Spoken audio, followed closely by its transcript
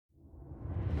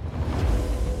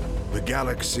The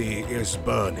galaxy is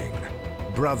burning.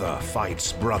 Brother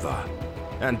fights brother,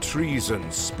 and treason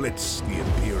splits the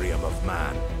Imperium of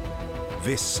man.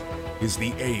 This is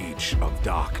the Age of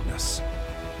Darkness.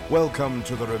 Welcome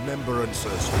to the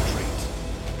Remembrancer's Retreat,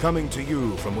 coming to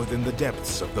you from within the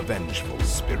depths of the Vengeful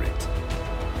Spirit.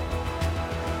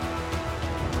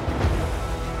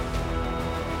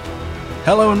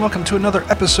 Hello and welcome to another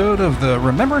episode of the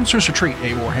Remembrancer's Retreat,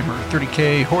 a Warhammer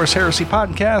 30k Horus Heresy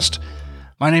podcast.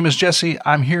 My name is Jesse.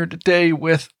 I'm here today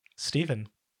with Steven.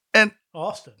 And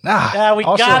Austin. Yeah, we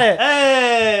got it.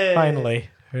 Hey! Finally.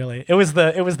 Really. It was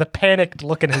the panicked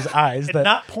look in his eyes that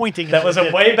Not pointing. that was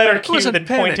a way better cue than panic.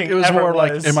 pointing. It was ever more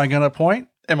like, was. am I going to point?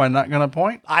 Am I not going to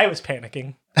point? I was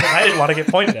panicking. I didn't want to get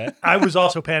pointed at. I was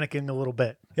also panicking a little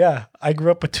bit. Yeah, I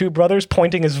grew up with two brothers.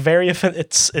 Pointing is very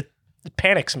it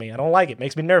panics me. I don't like it.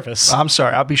 Makes me nervous. I'm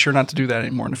sorry. I'll be sure not to do that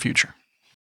anymore in the future.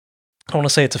 I don't want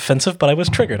to say it's offensive, but I was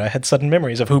triggered. I had sudden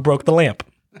memories of who broke the lamp.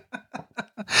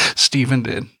 Steven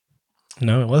did.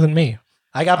 No, it wasn't me.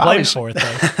 I got blamed Obviously. for it,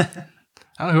 though.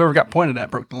 I don't know whoever got pointed at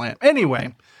broke the lamp.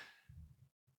 Anyway,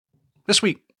 this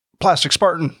week, Plastic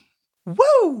Spartan.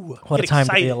 Woo! What a Get time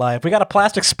to be excited. alive. We got a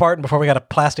plastic Spartan before we got a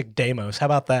plastic Deimos. How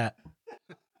about that?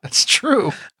 That's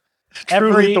true.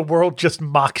 Truly, the world just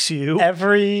mocks you.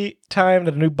 Every time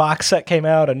that a new box set came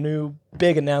out, a new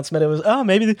big announcement, it was, oh,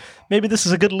 maybe this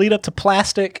is a good lead up to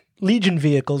plastic Legion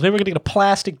vehicles. Maybe we're going to get a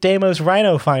plastic Deimos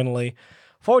Rhino finally.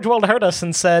 Forge World heard us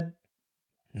and said,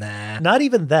 nah. Not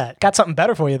even that. Got something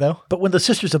better for you, though. But when the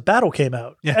Sisters of Battle came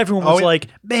out, Yeah. everyone Oh, was yeah. like,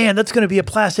 man, that's going to be a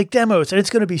plastic Demos, and it's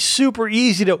going to be super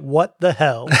easy to... What the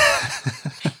hell?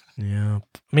 Yeah.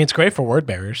 I mean, it's great for word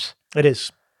bearers. It is.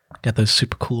 Got those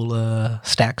super cool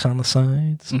stacks on the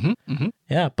sides. Mm-hmm, mm-hmm.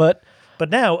 Yeah, but, But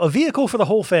now, a vehicle for the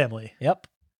whole family. yep.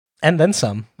 And then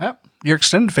some. Yep. Your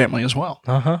extended family as well.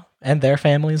 Uh-huh. And their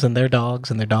families and their dogs'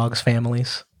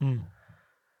 families. Mm.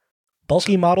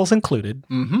 Bulky models included.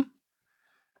 Mm-hmm.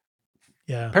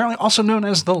 Yeah. Apparently also known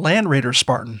as the Land Raider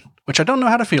Spartan, which I don't know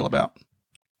how to feel about.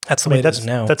 That's the I way mean, it is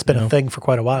now. that's been you know? a thing for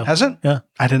quite a while. Has it? Yeah.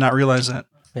 I did not realize that.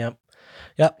 Yep.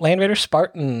 Yep. Land Raider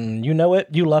Spartan. You know it.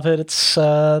 You love it. It's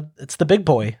the big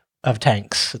boy of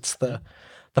tanks. It's the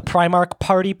Primarch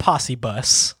Party Posse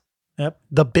Bus. Yep.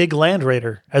 The big Land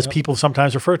Raider, as Yep. people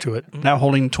sometimes refer to it. Now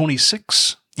holding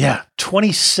 26. Yeah.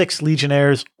 26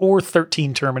 Legionnaires or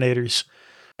 13 Terminators.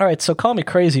 All right. So call me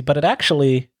crazy, but it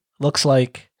actually looks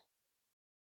like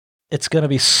it's going to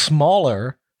be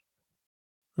smaller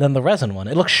than the resin one.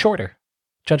 It looks shorter,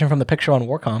 judging from the picture on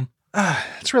Warcom.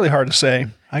 It's really hard to say.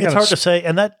 It's hard to say,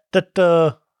 and that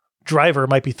driver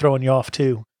might be throwing you off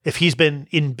too if he's been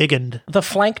embiggened. The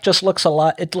flank just looks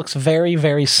it looks very,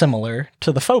 very similar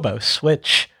to the Phobos,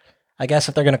 which I guess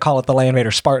if they're going to call it the Land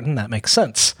Raider Spartan, that makes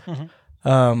sense.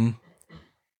 Mhm.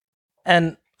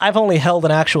 And I've only held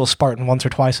an actual Spartan once or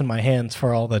twice in my hands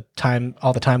for all the time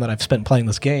that I've spent playing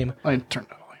this game. I turned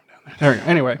the volume down there. There we go.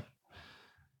 Anyway,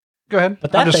 go ahead.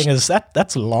 But that thing is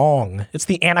that's long. It's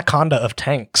the anaconda of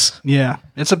tanks. Yeah,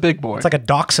 it's a big boy. It's like a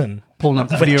dachshund. Pulling up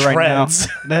the with video right now. treads.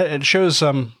 It shows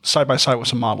side by side with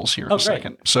some models here in a great.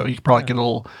 second, so you can probably get a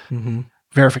little Mm-hmm.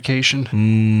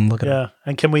 verification. Look at him. Yeah,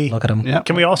 and can we Look at him. Yeah,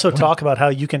 can we also talk about how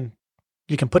you can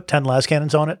put 10 las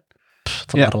cannons on it?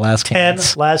 It's a lot of las 10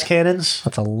 cannons. las cannons.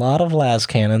 That's a lot of las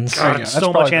cannons. There you God, go. it's That's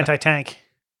so probably much the- anti-tank.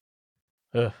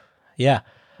 Yeah.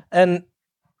 And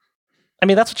I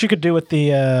mean, that's what you could do with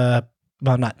the,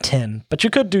 well, not 10, but you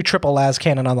could do triple las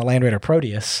cannon on the Land Raider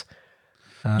Proteus.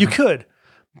 You could,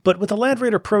 but with the Land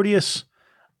Raider Proteus,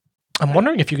 I'm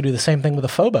wondering if you could do the same thing with the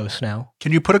Phobos now.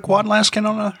 Can you put a quad lascan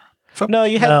on a? No,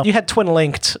 you had twin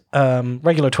linked,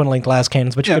 regular twin linked las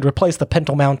cannons, but you Yeah. could replace the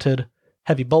pintle mounted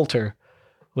heavy bolter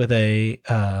with a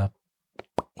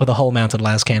hull mounted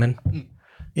las cannon.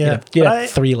 yeah, You but have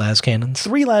 3 las cannons.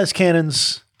 3 las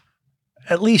cannons,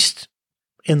 at least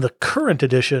in the current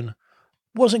edition,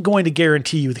 wasn't going to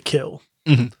guarantee you the kill.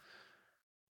 Mhm.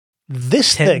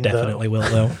 This 10 thing, definitely will,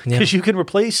 though. Yeah. because you can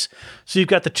replace. So you've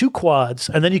got the 2 quads,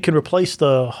 and then you can replace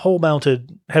the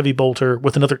hull-mounted heavy bolter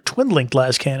with another twin-linked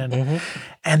las cannon, Mhm.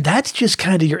 and that's just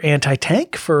kind of your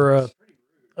anti-tank for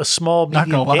a small Not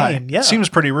medium gonna lie, game. Yeah, seems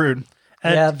pretty rude.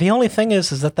 And- Yeah, the only thing is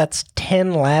that that's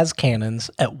 10 las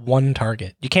cannons at one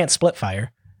target. You can't split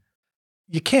fire.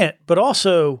 you can't. But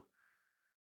also,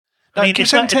 No, keep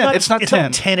saying 10. It's not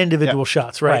 10. 10 individual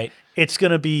shots, right? Right. It's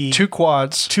going to be 2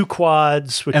 quads 2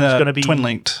 quads, which and is a going to be twin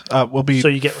linked. Will be So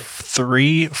you get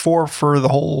 3, 4 for the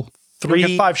whole. Three- You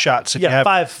get 5 shots if you Yeah,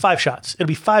 have. five shots. It'll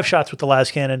be 5 shots with the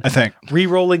las cannon. I think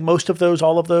Re-rolling most of those,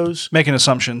 all of those. making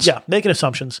assumptions. Yeah, making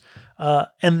assumptions.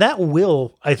 And that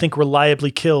will, I think,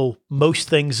 reliably kill most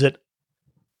things that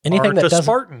Anything are that to doesn't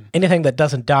Spartan. anything that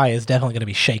doesn't die is definitely going to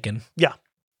be shaken. Yeah.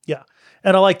 Yeah.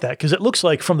 And I like that because it looks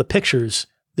like from the pictures,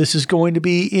 this is going to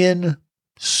be in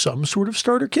some sort of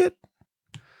starter kit,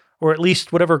 or at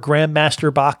least whatever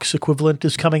Grandmaster box equivalent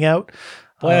is coming out.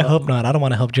 Boy, I hope not. I don't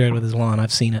want to help Jared with his lawn.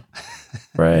 I've seen it.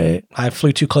 Right. I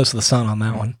flew too close to the sun on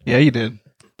that one. Yeah, you did.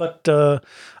 But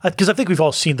because I think we've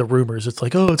all seen the rumors. It's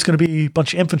like, oh, it's going to be a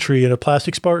bunch of infantry and a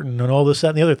plastic Spartan and all this, that,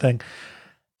 and the other thing.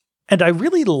 And I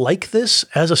really like this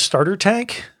as a starter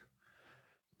tank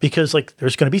because, like,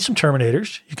 there's going to be some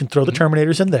Terminators. You can throw the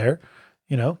Terminators in there.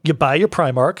 You know, you buy your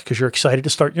Primarch because you're excited to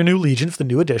start your new Legion for the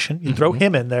new edition. You throw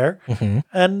him in there.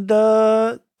 And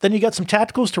then you got some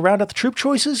tacticals to round out the troop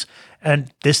choices.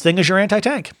 And this thing is your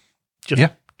anti-tank.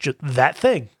 Just that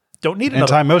thing. Don't need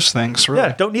another. Anti most things, really.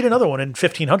 Yeah, don't need another one in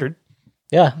 1500.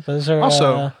 Yeah, those are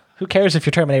Also- who cares if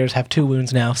your Terminators have 2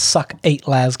 wounds now? Suck 8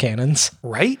 las cannons.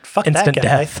 Right? Fuck Instant that guy.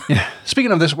 death. Yeah.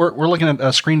 Speaking of this, we're looking at a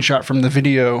screenshot from the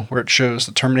video where it shows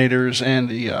the Terminators and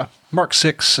the Mark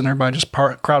 6 and everybody just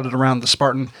crowded around the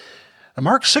Spartan. The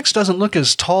Mark 6 doesn't look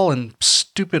as tall and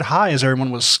stupid high as everyone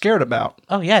was scared about.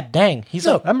 Oh yeah, dang. He's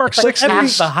that Mark like 6 half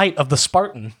is- the height of the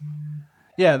Spartan.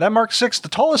 Yeah, that Mark 6, the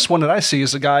tallest one that I see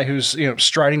is a guy who's,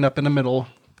 striding up in the middle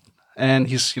and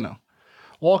he's,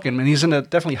 walking, and he's in a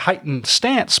definitely heightened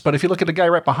stance. But if you look at the guy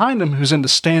right behind him who's in the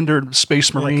standard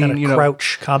Space Marine, kind of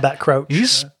crouch, combat crouch.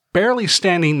 he's barely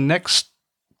standing next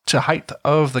to height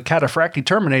of the Cataphracti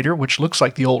Terminator, which looks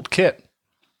like the old kit.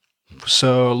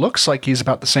 So looks like he's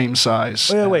about the same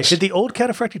size. Wait. as- Did the old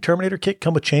Cataphracti Terminator kit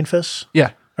come with chain fists?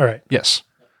 Yeah. All right. Yes.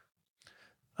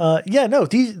 No,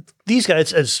 these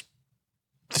guys, as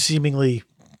seemingly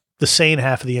the sane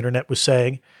half of the internet was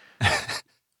saying,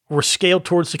 were scaled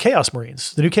towards the Chaos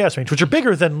Marines, the new Chaos Marines, which are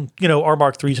bigger than, our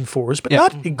Mark 3s and 4s, but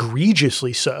not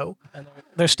egregiously so.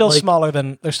 They're still smaller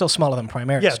than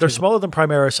Primaris. Yeah, they're too. smaller than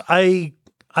Primaris.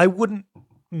 I wouldn't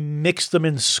mix them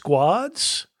in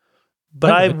squads,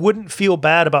 but I wouldn't feel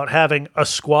bad about having a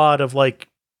squad of like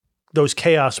those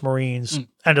Chaos Marines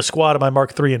and a squad of my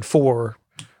Mark 3 and 4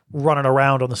 running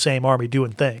around on the same army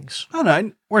doing things. I don't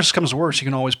know. Worst comes to worst, you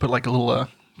can always put like a little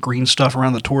green stuff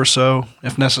around the torso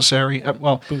if necessary. I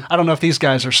don't know if these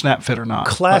guys are snap fit or not.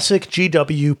 Classic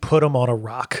GW, put them on a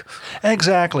rock.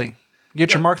 Exactly.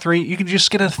 Get your Mark III. You can just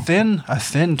get a thin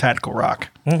tactical rock.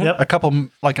 Yep. A couple,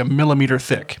 like a millimeter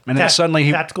thick. And then suddenly,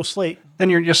 tactical slate. then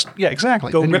you're just, exactly.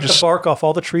 Go then rip the bark off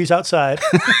all the trees outside.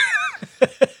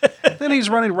 Then he's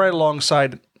running right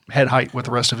alongside head height with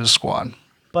the rest of his squad.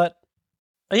 But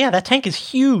yeah, that tank is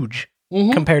huge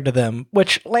compared to them,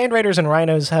 which Land Raiders and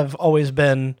Rhinos have always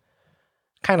been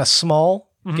kind of small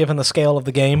given the scale of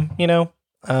the game,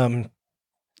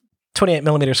 28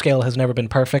 millimeter scale has never been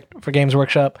perfect for Games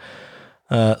Workshop,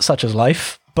 such as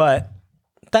life, but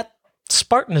that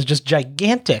Spartan is just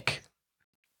gigantic.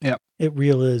 It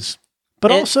real is.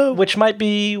 But also, which might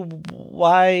be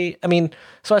why,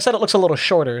 so I said it looks a little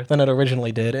shorter than it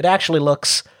originally did. It actually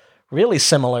looks really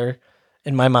similar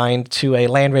in my mind to a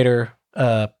Land Raider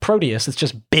Proteus. It's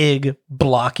just big,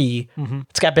 blocky.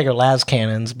 It's got bigger las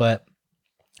cannons, but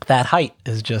that height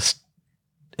is just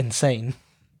insane.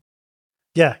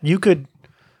 yeah, you could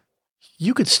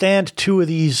stand 2 of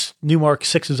these new Mark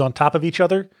 6s on top of each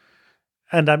other,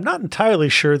 and I'm not entirely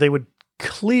sure they would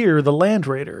clear the Land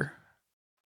Raider.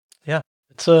 Yeah,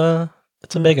 it's a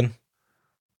big one.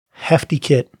 Hefty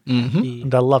kit, Mm-hmm.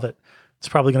 and I love it. It's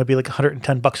probably going to be like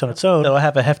 $110 on its own, They'll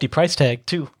have a hefty price tag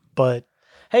too. but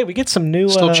Hey, we get some new.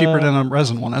 Still cheaper than a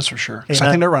resin one, that's for sure. 'Cause I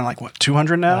think they're running like, what,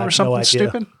 200 now have or no something idea.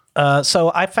 stupid?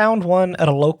 So I found one at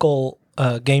a local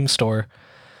game store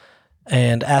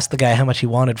and asked the guy how much he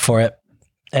wanted for it,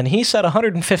 and he said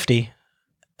 150.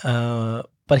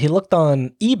 But he looked on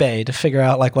eBay to figure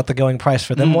out like what the going price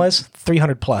for them was,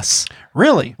 300 plus.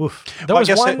 Really? oof. There was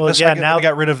I guess one. now- they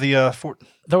got rid of the...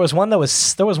 There was one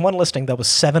listing that was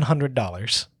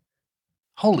 $700.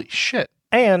 Holy shit.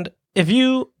 And if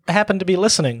you happen to be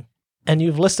listening and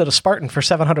you've listed a Spartan for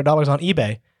 $700 on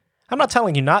eBay, I'm not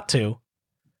telling you not to.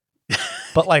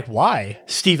 But like, why?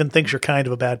 Steven thinks you're kind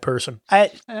of a bad person.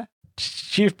 eBay,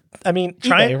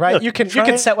 Try it. right? Look, you try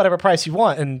can it. set whatever price you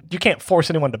want, and you can't force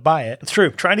anyone to buy it. It's true.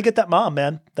 Trying to get that mom,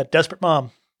 man. That desperate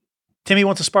mom. Timmy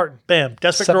wants a Spartan. Bam.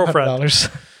 Desperate girlfriend.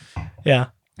 $700. Yeah.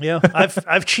 Yeah.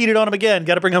 I've cheated on him again.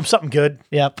 Got to bring home something good.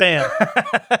 Yep. Bam.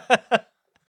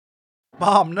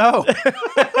 Mom, no.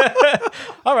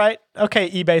 All right. Okay,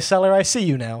 eBay seller, I see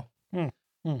you now.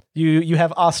 You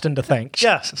have Austin to thank.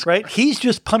 Yes, right? He's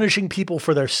just punishing people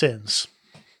for their sins.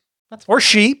 Or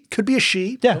she. Could be a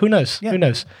she. Yeah, who knows? Yeah. Who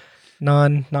knows?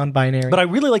 non-binary. But I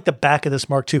really like the back of this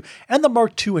Mark II and the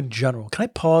Mark II in general. Can I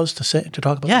pause to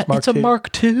talk about this Mark II? It's a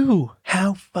Mark II.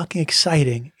 How fucking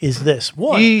exciting is this?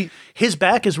 One, his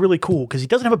back is really cool because he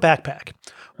doesn't have a backpack,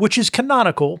 which is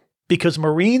canonical because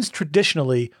Marines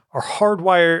traditionally are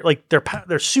hardwired, like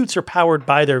their suits are powered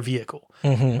by their vehicle,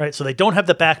 right? So they don't have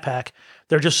the backpack.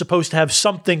 They're just supposed to have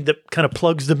something that kind of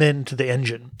plugs them into the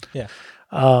engine. Yeah.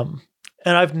 And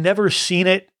I've never seen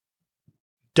it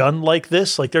done like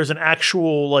this. Like there's an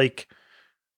actual like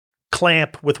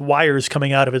clamp with wires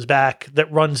coming out of his back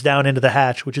that runs down into the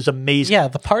hatch, which is amazing. Yeah,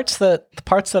 the parts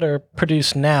that are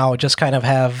produced now just kind of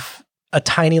have a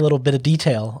tiny little bit of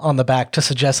detail on the back to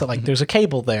suggest that like there's a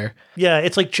cable there. Yeah,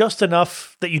 it's like just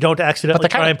enough that you don't accidentally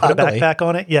try and put ugly. a backpack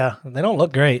on it. Yeah. They don't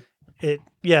look great.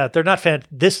 They're not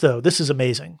this is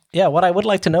amazing. Yeah, what I would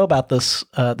like to know about this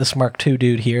this Mark II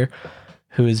dude here,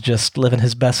 who is just living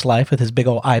his best life with his big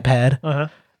old iPad,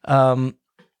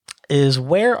 is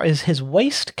where is his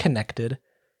waist connected?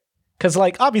 Because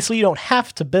like obviously you don't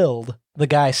have to build the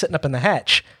guy sitting up in the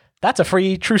hatch. That's a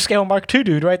free true scale Mark II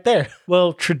dude right there.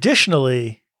 Well,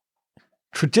 traditionally,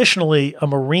 a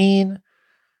Marine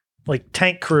like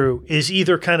tank crew is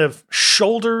either kind of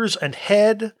shoulders and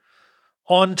head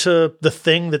onto the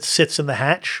thing that sits in the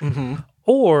hatch,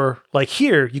 or like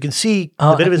here you can see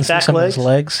a bit of his back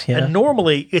legs. Yeah. And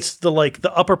normally it's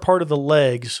the upper part of the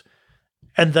legs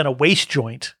and then a waist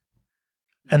joint,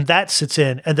 and that sits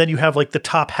in, and then you have like the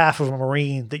top half of a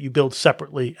Marine that you build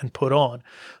separately and put on.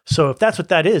 So if that's what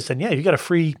that is, then yeah, you got a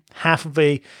free half of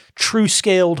a true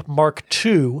scaled Mark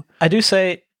II. I do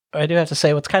have to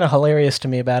say what's kind of hilarious to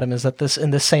me about him is that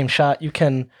in this same shot you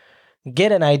can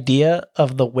get an idea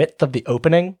of the width of the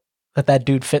opening that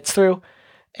dude fits through,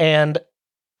 and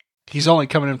he's only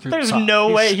coming in through there's the top. no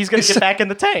way he's going to get back in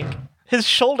the tank. His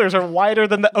shoulders are wider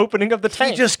than the opening of the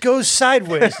tank. He just goes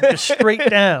sideways and just straight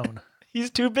down.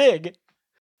 He's too big.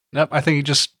 Nope, I think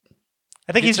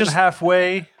he's just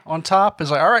halfway on top. Is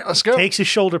like, all right, let's go. Takes his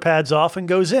shoulder pads off and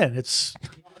goes in. It's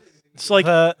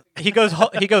like he goes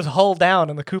hull down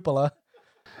in the cupola.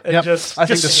 And Yep. just I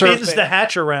think spins the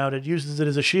hatch around and uses it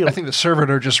as a shield. I think the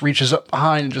servitor just reaches up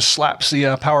behind and just slaps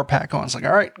the power pack on. It's like,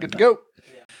 all right, good to go.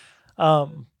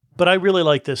 But I really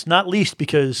like this, not least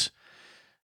because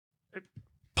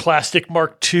plastic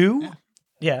Mark II,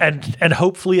 and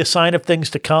hopefully a sign of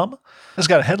things to come. It's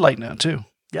got a headlight now too.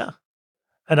 Yeah,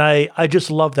 and I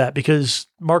just love that because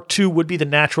Mark II would be the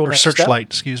natural Or next searchlight,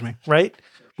 step, excuse me. right?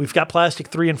 We've got plastic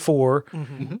 3 and 4.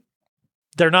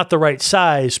 They're not the right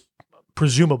size,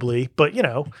 presumably, but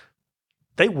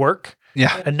they work.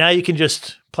 Yeah. And now you can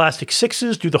just plastic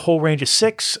 6s, do the whole range of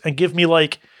 6, and give me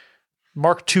like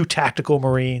Mark II tactical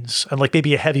Marines and like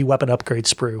maybe a heavy weapon upgrade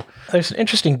sprue. There's an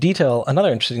interesting detail.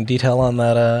 Another interesting detail on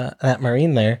that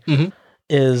Marine there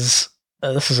is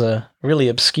this is a really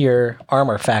obscure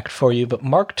armor fact for you, but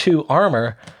Mark II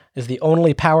armor is the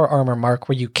only power armor mark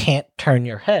where you can't turn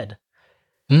your head.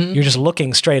 You're just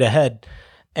looking straight ahead.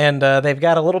 And they've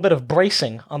got a little bit of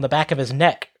bracing on the back of his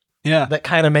neck. Yeah. That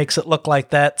kind of makes it look like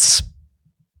that's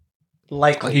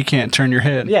likely. You can't turn your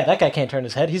head. Yeah, that guy can't turn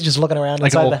his head. He's just looking around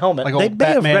inside the helmet. Like old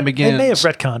Batman Begins. They may have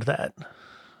retconned that.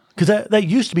 Because that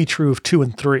used to be true of 2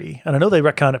 and 3. And I know they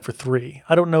retconned it for 3.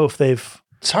 I don't know if they've...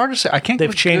 It's hard to say.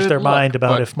 They've changed their mind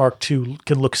about if Mark II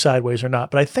can look sideways or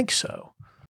not, but I think so.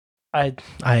 I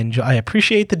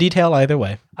appreciate the detail either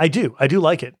way. I do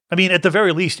like it. I mean, at the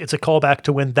very least, it's a callback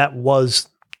to when that was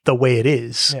the way it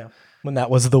is. Yeah. When that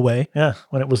was the way. Yeah,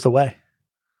 when it was the way.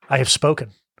 I have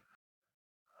spoken.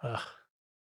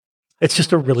 It's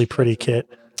just a really pretty kit.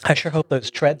 I sure hope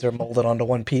those treads are molded onto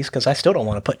one piece because I still don't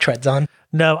want to put treads on.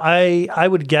 No, I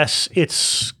would guess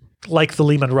it's like the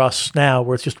Lehman Russ now,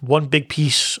 where it's just one big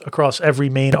piece across every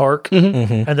main arc,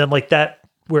 and then like that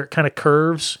where it kind of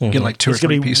curves. You get like 2 or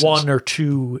 3 be pieces. 1 or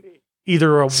 2,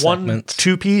 either a Segments.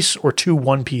 1 2-piece or 2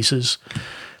 1-pieces.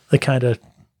 They kind of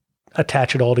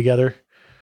attach it all together.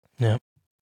 Yeah.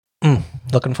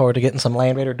 Looking forward to getting some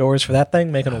Land Raider doors for that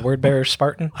thing, making a word bearer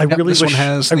Spartan. I really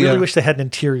one wish they had an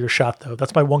interior shot though.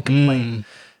 That's my one complaint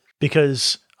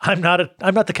because I'm not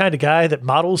the kind of guy that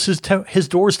models his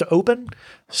doors to open.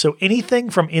 So anything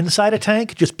from inside a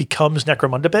tank just becomes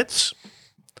Necromunda bits.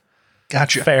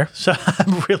 Gotcha. Fair. So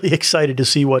I'm really excited to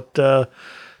see what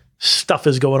stuff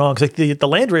is going on. Because like the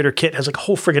Land Raider kit has like a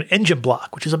whole friggin' engine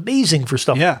block, which is amazing for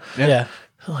stuff. Yeah.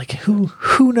 Like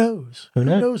who knows? Who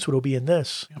knows what'll be in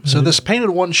this? So this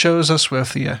painted one shows us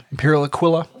with the Imperial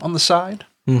Aquila on the side.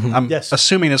 I'm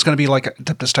assuming it's going to be like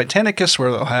this Titanicus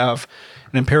where they'll have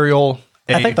an Imperial.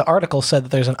 I think the article said that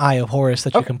there's an Eye of Horus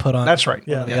that you can put on. That's right.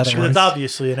 Yeah, the other it's ones.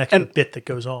 obviously an extra bit that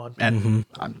goes on. And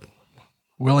I'm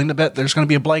willing to bet there's going to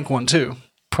be a blank one too.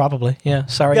 Probably, yeah.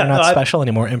 Sorry, Yeah, you're not no, special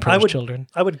anymore, Emperor's Children.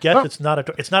 I would guess it's not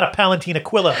a Palatine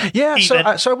Aquila. Yeah,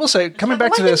 even. so I will say, coming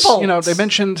back to lightning this, bolts. they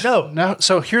mentioned no.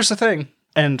 So here's the thing,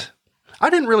 and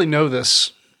I didn't really know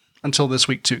this until this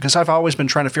week too, because I've always been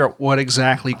trying to figure out what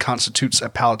exactly constitutes a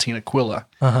Palatine Aquila.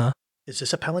 Is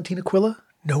this a Palatine Aquila?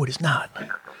 No, it is not.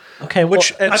 Okay,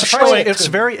 Which well,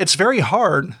 it's very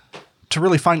hard to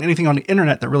really find anything on the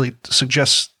internet that really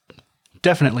suggests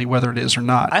definitely whether it is or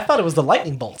not. I thought it was the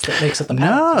lightning bolts that makes it the No,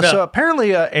 Palatine. so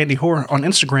apparently Andy Hoare on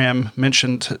Instagram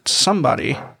mentioned to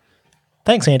somebody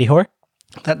Thanks, Andy Hoare.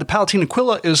 that the Palatine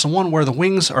Aquila is the one where the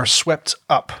wings are swept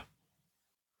up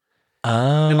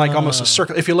in like almost a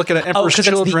circle. If you look at an Emperor's because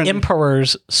it's Children, the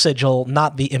Emperor's sigil,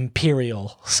 not the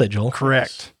Imperial sigil.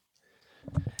 correct.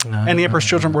 And the Emperor's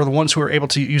Children were the ones who were able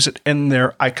to use it in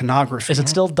their iconography. Is it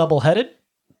still double-headed?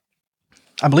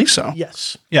 I believe so.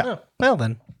 Yes. Yeah. Oh, well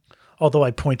then. Although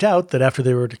I point out that after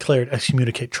they were declared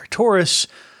excommunicate traitores,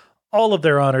 all of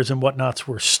their honors and whatnots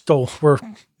were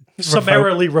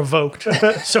summarily revoked.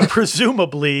 So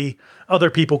presumably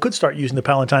other people could start using the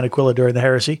Palatine Aquila during the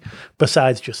heresy,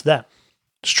 besides just them.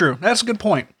 It's true. That's a good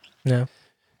point. Yeah.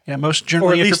 Yeah, most Or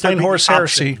generally, at if you're least playing there'd be Horus the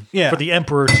Heresy, option for the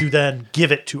emperor to then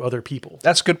give it to other people.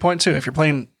 that's a good point too. If you're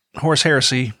playing Horus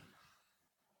Heresy,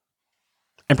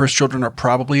 Emperor's Children are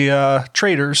probably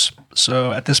traitors.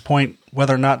 So at this point,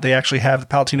 whether or not they actually have the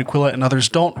Palatine Aquila and others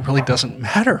don't really doesn't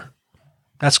matter.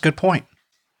 That's a good point.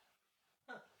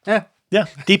 Yeah. Yeah,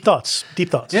 deep thoughts. Deep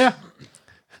thoughts. Yeah.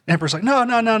 Emperor's like, no.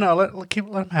 Let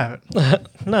him have it.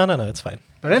 No, it's fine.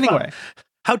 But anyway,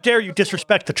 How dare you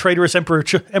disrespect the traitorous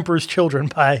emperor's children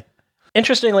by...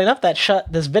 Interestingly enough,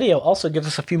 this video also gives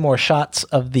us a few more shots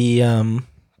of the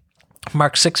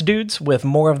Mark 6 dudes with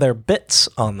more of their bits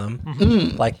on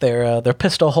them, like their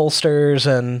pistol holsters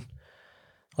and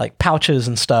like pouches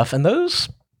and stuff, and those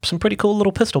some pretty cool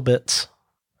little pistol bits.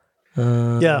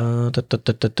 Yeah. And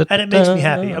it makes me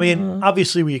happy. I mean,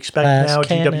 obviously we expect now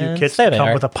GW kits to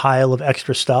come with a pile of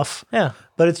extra stuff. Yeah.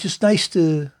 But it's just nice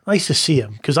to see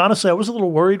them. Because honestly, I was a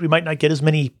little worried we might not get as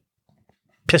many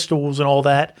pistols and all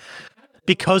that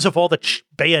because of all the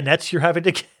bayonets you're having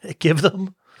to give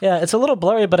them. Yeah, it's a little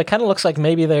blurry, but it kind of looks like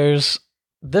maybe there's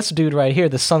this dude right here,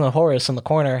 the son of Horus in the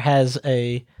corner, has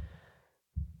a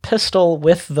pistol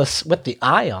with the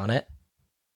eye on it.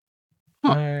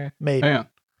 Huh. Maybe. hang on.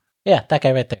 Yeah, that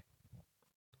guy right there.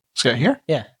 This guy here?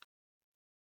 Yeah.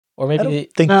 Or I maybe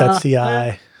don't think that's the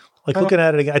eye. Like looking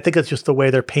at it again, I think it's just the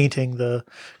way they're painting because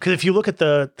if you look at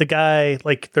the guy,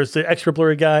 like there's the extra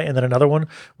blurry guy and then another one,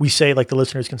 we say like the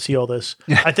listeners can see all this.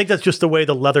 Yeah. I think that's just the way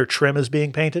the leather trim is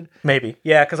being painted. maybe.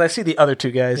 Yeah, because I see the other two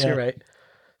guys. Yeah. You're right.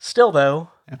 Still though.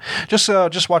 Just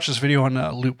watch this video on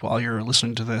loop while you're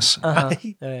listening to this.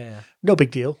 Yeah. No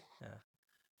big deal.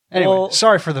 Anyway, Well-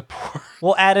 sorry for the poor.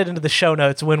 We'll add it into the show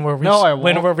notes when we're No, I won't.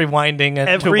 when we're rewinding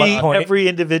and to what point. Every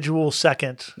individual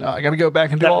second No, I got to go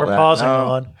back and do that all we're that. pausing No.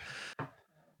 on.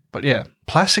 But yeah,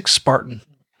 plastic Spartan.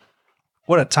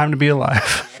 What a time to be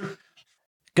alive.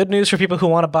 Good news for people who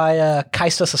want to buy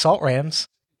Kaistus assault rams.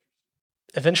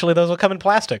 Eventually, those will come in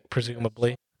plastic,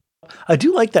 presumably. I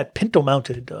do like that pinto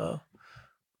mounted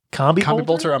combi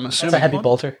bolter, I'm It's assuming. a heavy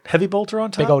bolter. Heavy bolter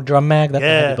on top. Big old drum mag. That's a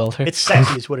yeah, heavy bolter. it's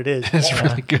sexy, is what it is. It's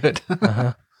really good.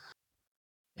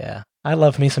 Yeah, I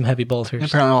love me some heavy bolters. They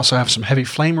apparently also have some heavy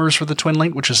flamers for the Twin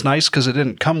Link, which is nice because it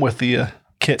didn't come with the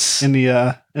kits in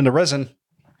the resin.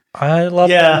 I love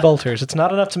Yeah. heavy bolters. It's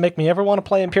not enough to make me ever want to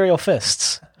play Imperial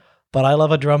Fists, but I love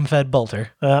a drum-fed bolter.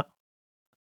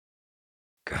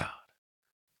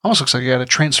 Almost looks like you got a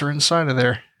transfer inside of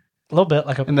there A little bit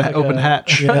like a in the like open a,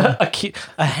 hatch.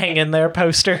 a hang in there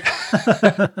poster.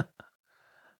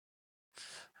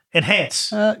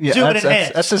 Enhance. Yeah, Zoom and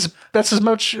enhance. that's as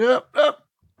much. No,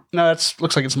 that's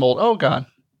looks like it's molded. Oh god,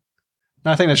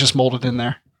 no, I think that's just molded in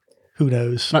there. Who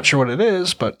knows? Not sure what it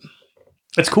is, but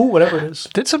It's cool, whatever it is.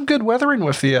 did some good weathering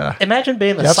with the. Imagine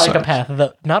being the The outside. psychopath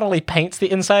that not only paints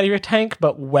the inside of your tank,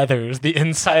 but weathers the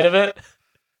inside of it.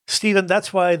 Steven,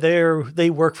 that's why they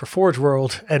work for Forge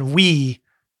World and we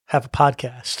have a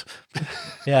podcast.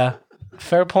 Yeah,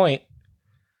 fair point.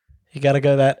 You got to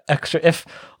go that extra.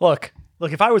 Look,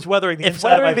 if I was weathering the if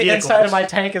inside of my weathering the vehicles, inside of my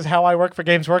tank is how I work for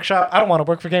Games Workshop, I don't want to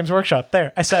work for Games Workshop.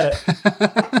 There, I said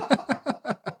it.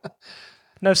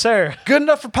 No, sir. Good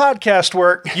enough for podcast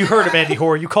work. you heard him, Andy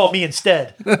Hoare. You called me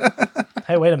instead.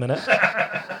 Hey, wait a minute.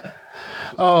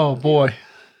 Oh boy,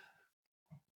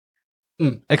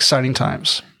 exciting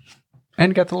times.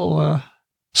 And got the little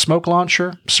smoke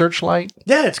launcher, searchlight.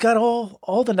 Yeah, it's got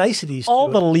all the niceties. All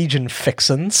to the it. Legion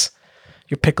fixins.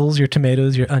 Your pickles, your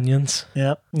tomatoes, your onions.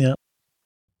 Yeah.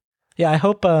 Yeah, I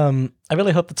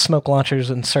really hope that smoke launchers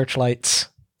and searchlights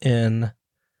in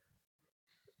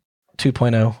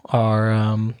 2.0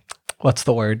 are, what's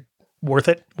the word? Worth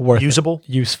it. Worth it. Usable.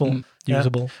 Useful. Yeah.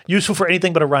 Usable. Useful for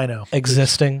anything but a rhino.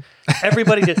 Existing.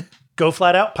 Everybody just go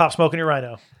flat out, pop smoke in your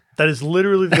rhino. That is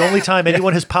literally the only time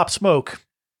anyone has popped smoke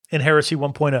in Heresy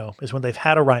 1.0 is when they've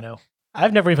had a rhino.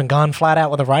 I've never even gone flat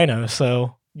out with a rhino,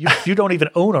 so. You don't even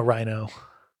own a rhino.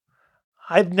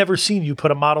 I've never seen you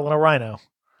put a model in a rhino.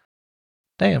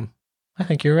 Damn. I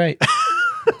think you're right.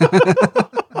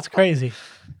 That's crazy.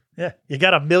 Yeah, you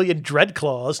got 1 million dread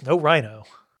claws, no rhino.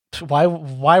 Why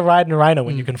ride in a rhino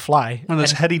when you can fly? One of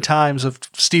those heady times of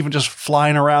Steven just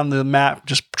flying around the map,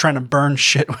 just trying to burn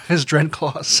shit with his dread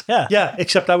claws. Yeah,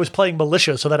 except I was playing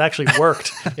militia, so that actually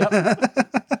worked.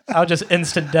 I'll just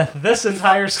instant death this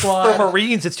entire squad. For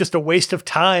Marines, it's just a waste of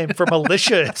time. For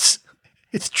militia,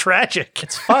 it's tragic.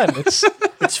 It's fun.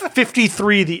 It's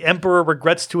 53. The Emperor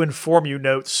regrets to inform you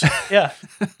notes. Yeah.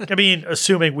 I mean,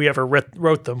 assuming we ever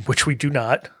wrote them, which we do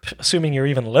not. Assuming you're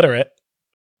even literate.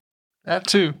 That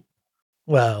too.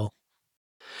 Well,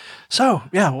 So,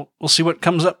 yeah, we'll see what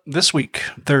comes up this week,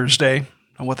 Thursday,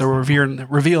 and what they'll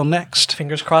reveal next.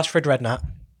 Fingers crossed for Dreadnought.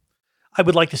 I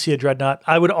would like to see a Dreadnought.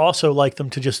 I would also like them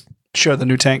to just... Show the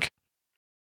new tank.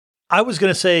 I was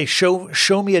going to say, show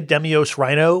me a Demios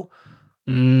Rhino,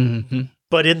 Mm-hmm.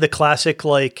 but in the classic,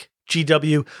 like,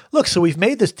 GW, look, so we've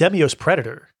made this Demios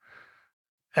Predator.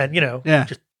 And,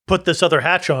 just put this other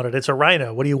hatch on it. It's a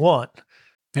Rhino. What do you want?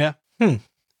 Yeah.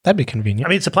 That'd be convenient. I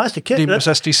mean, it's a plastic kit. Demos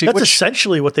SDC, That's which-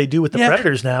 essentially what they do with the Yeah.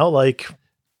 Predators now. Like,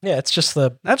 yeah, it's just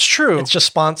That's true. it's just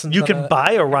sponsons. you can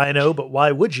buy a Rhino, but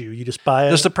why would you? You just buy it.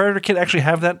 Does the Predator kit actually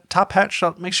have that top hatch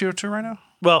that makes you a 2 Rhino?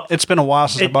 Well, It's been a while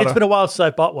since I bought it's been a while since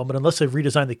I bought one, but unless they've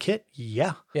redesigned the kit,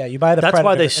 yeah. Yeah, you buy the That's Predator,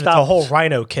 why they and it's a stopped- whole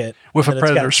Rhino kit with a and it's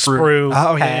got Predator sprue.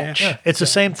 Oh, yeah, hatch. yeah. It's the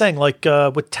same thing, like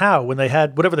with Tau, when they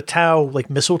had whatever the Tau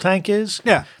like missile tank is.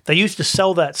 Yeah. They used to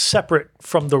sell that separate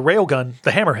from the railgun,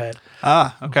 the Hammerhead.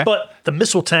 Ah, okay. But the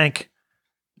missile tank,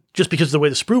 just because of the way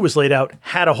the sprue was laid out,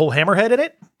 had a whole Hammerhead in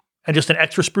it and just an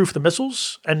extra sprue for the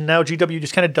missiles. And now GW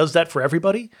just kind of does that for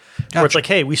everybody. Where it's Gotcha. like,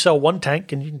 hey, we sell one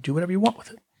tank and you can do whatever you want with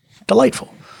it. Delightful.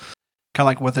 Kind of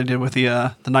like what they did with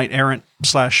the Knight Errant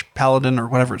 / Paladin or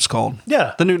whatever it's called.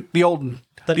 Yeah.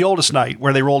 The oldest Knight,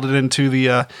 where they rolled it into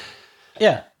the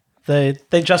Yeah. They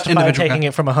justified Individual taking kit.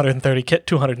 it from a $130 kit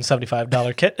to a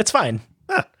 $175 kit. It's fine.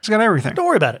 it's got everything. Don't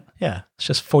worry about it. Yeah. It's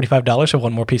just $45 for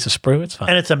one more piece of sprue. It's fine.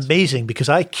 And it's amazing because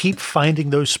I keep finding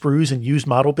those sprues in used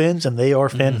model bins and they are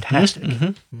fantastic.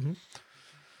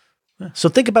 So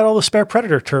think about all the spare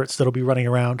Predator turrets that'll be running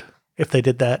around if they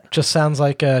did that. just sounds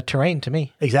like terrain to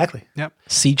me. Exactly. Yep.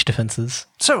 Siege defenses.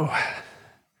 So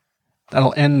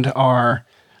that'll end our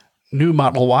new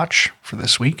model watch for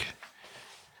this week.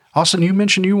 Austin, you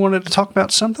mentioned you wanted to talk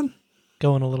about something?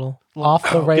 Going a little off the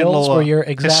Getting a rails little, where your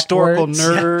exact historical words.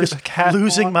 nerd. Just cat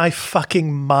losing on. my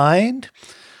fucking mind.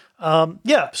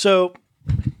 So,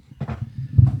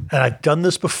 and I've done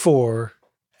this before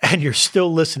and you're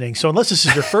still listening. So unless this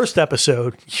is your first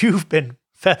episode, you've been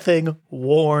feffing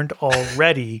warned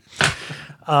already.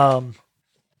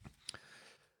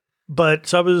 But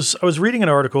so I was reading an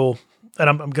article and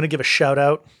I'm going to give a shout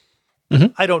out.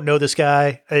 I don't know this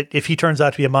guy. If he turns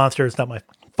out to be a monster, it's not my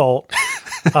fault.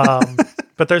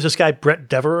 But there's this guy, Brett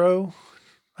Devereaux.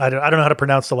 I don't know how to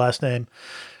pronounce the last name.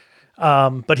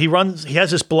 But he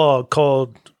has this blog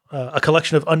called A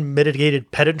Collection of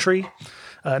Unmitigated Pedantry.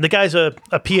 And the guy's a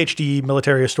PhD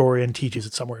military historian, teaches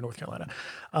it somewhere in North Carolina.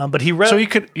 But he read. So you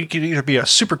could either be a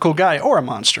super cool guy or a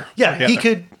monster. Yeah, he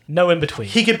could. No in between.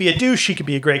 He could be a douche. He could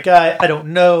be a great guy. I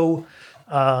don't know.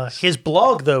 His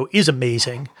blog, though, is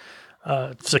amazing.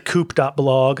 It's a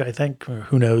coop.blog, I think, or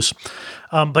who knows.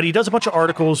 But he does a bunch of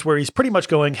articles where he's pretty much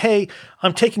going, hey,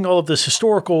 I'm taking all of this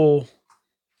historical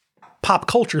pop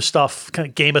culture stuff, kind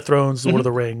of Game of Thrones, Lord of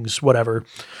the Rings, whatever,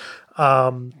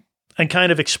 and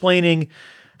kind of explaining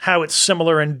how it's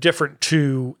similar and different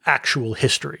to actual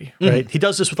history, right? He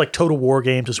does this with like Total War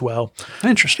games as well.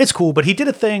 Interesting. It's cool, but he did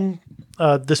a thing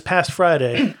this past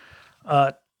Friday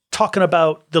talking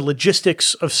about the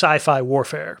logistics of sci-fi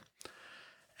warfare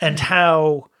and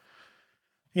how,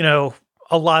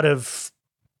 a lot of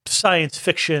science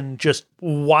fiction just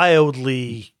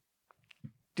wildly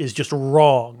is just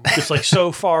wrong, just like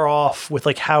so far off with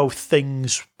like how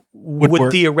things would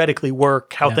work. theoretically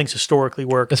work, how things historically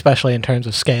work. especially in terms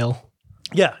of scale.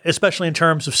 Yeah, especially in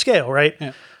terms of scale, right?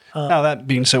 Yeah. Now, that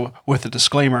being so, with a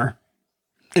disclaimer,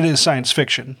 it is science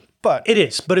fiction, but It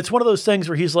is, but it's one of those things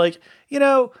where he's like,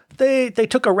 they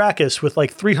took Arrakis with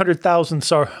like 300,000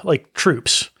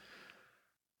 troops.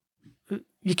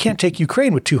 You can't take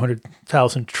Ukraine with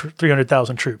 200,000,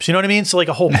 300,000 troops. You know what I mean? So like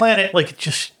a whole planet, like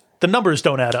just the numbers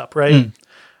don't add up, right?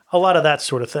 A lot of that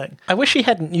sort of thing. I wish he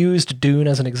hadn't used Dune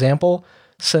as an example,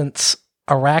 since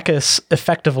Arrakis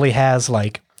effectively has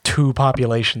like 2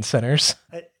 population centers.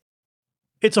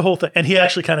 It's a whole thing. And he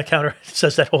actually kind of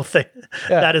says that whole thing,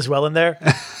 that as well in there.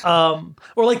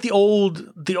 Or like the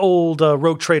old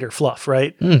Rogue Trader fluff,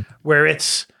 right? Where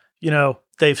it's,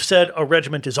 they've said a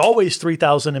regiment is always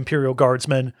 3,000 Imperial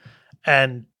Guardsmen,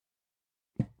 and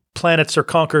planets are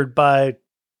conquered by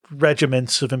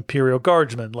regiments of Imperial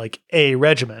Guardsmen, like a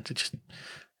regiment. It's just,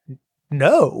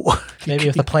 no. Maybe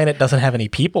if the planet doesn't have any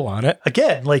people on it.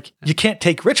 Again, like, you can't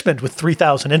take Richmond with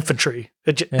 3,000 infantry.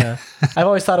 Yeah. I've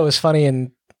always thought it was funny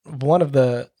in some of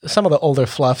the older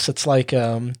fluffs, it's like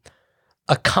a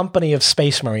company of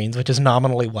Space Marines, which is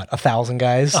nominally 1,000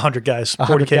 guys? 100 guys.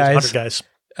 100 40K, guys. 100 guys.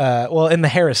 Well, in the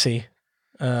Heresy.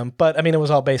 But I mean, it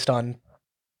was all based on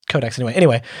Codex anyway.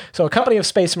 Anyway, so a company of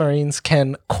Space Marines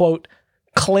can, quote,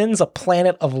 cleanse a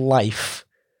planet of life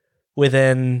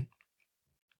within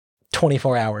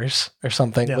 24 hours or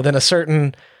something, within a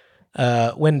certain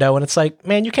window. And it's like,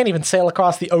 man, you can't even sail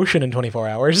across the ocean in 24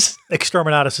 hours.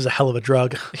 Exterminatus is a hell of a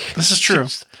drug. This is true.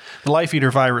 The Life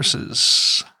Eater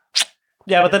viruses.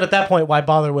 Yeah, but then at that point, why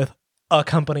bother with a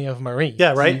company of Marines?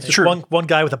 Yeah, right? True. One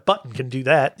guy with a button can do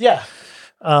that. Yeah.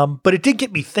 But it did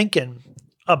get me thinking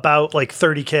about like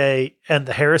 30K and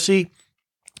the Heresy.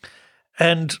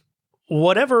 And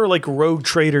whatever like Rogue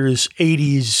Trader's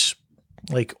 80s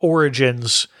like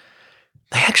origins,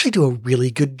 they actually do a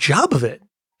really good job of it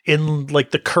in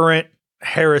like the current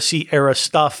Heresy era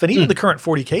stuff and even the current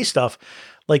 40K stuff.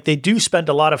 Like they do spend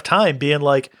a lot of time being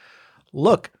like,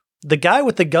 look, the guy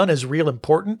with the gun is real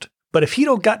important, but if he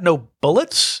don't got no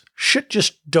bullets, shit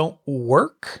just don't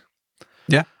work.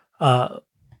 Yeah.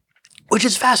 Which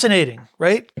is fascinating,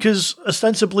 right? Because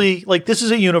ostensibly, like, this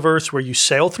is a universe where you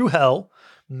sail through hell,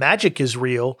 magic is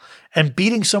real, and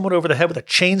beating someone over the head with a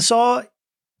chainsaw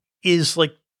is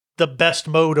like the best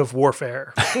mode of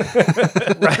warfare.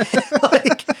 Right?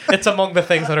 Like, It's among the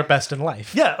things that are best in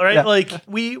life. yeah, right? Yeah. Like,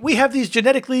 we have these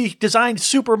genetically designed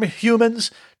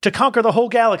superhumans to conquer the whole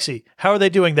galaxy. How are they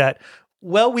doing that?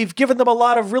 Well, we've given them a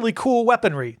lot of really cool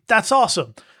weaponry. That's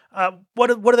awesome.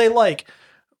 What are they like?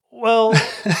 Well...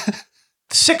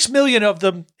 6 million of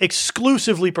them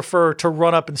exclusively prefer to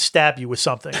run up and stab you with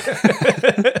something.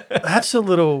 That's a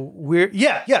little weird.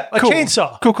 Yeah. A Cool.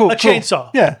 chainsaw. Cool. A chainsaw.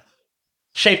 Yeah.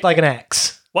 Shaped like an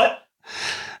axe. What?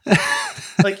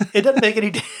 Like, it doesn't make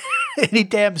any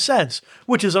damn sense,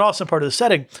 which is an awesome part of the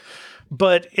setting.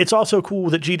 But it's also cool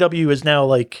that GW is now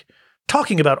like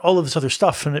talking about all of this other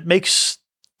stuff, and it makes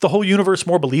the whole universe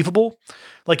more believable.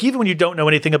 Like, even when you don't know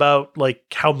anything about like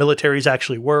how militaries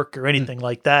actually work or anything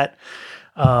like that,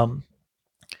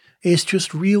 it's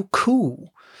just real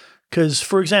cool. Because,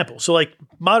 for example, so like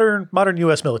modern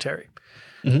U.S. military,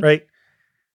 right?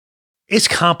 It's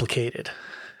complicated.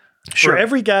 Sure. For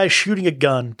every guy shooting a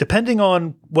gun, depending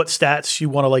on what stats you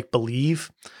want to like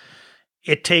believe,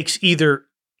 it takes either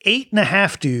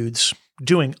 8.5 dudes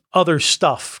doing other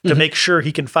stuff to make sure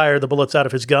he can fire the bullets out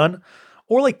of his gun,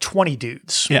 or like 20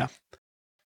 dudes. Yeah.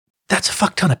 That's a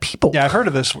fuck ton of people. Yeah, I've heard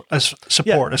of this as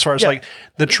support, as far as like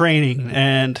the training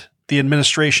and the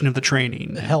administration of the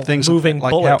training. Hell, things moving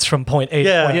like bullets from point A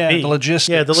to point B. the logistics.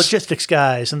 Yeah, the logistics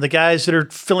guys and the guys that are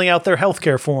filling out their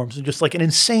healthcare forms and just like an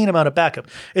insane amount of backup.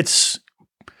 It's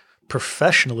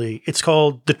professionally, it's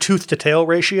called the tooth to tail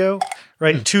ratio,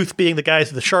 right? Tooth being the guys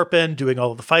at the sharp end doing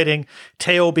all of the fighting,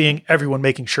 tail being everyone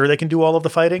making sure they can do all of the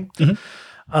fighting.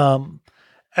 And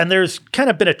there's kind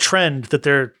of been a trend that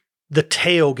the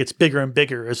tail gets bigger and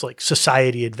bigger as like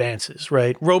society advances,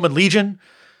 right? Roman legion,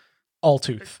 All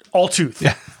tooth. all tooth,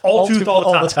 Yeah. all tooth all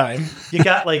the time. time. You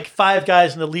got like 5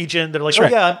 guys in the legion that are like, That's oh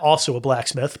right. yeah, I'm also a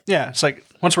blacksmith. Yeah, it's like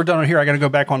once we're done here, I got to go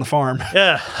back on the farm.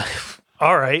 Yeah.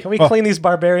 All right. Can we clean these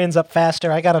barbarians up faster?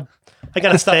 I got a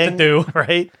stuff to thing, do.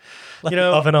 right? You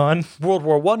know, oven on. World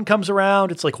War I comes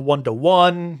around. It's like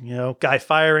 1-to-1, guy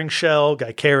firing shell,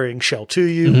 guy carrying shell to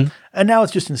you. And now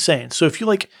it's just insane. So if you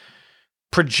like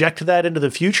project that into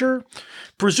the future,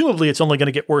 presumably it's only going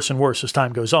to get worse and worse as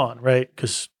time goes on, right?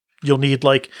 Because you'll need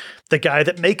like the guy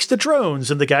that makes the drones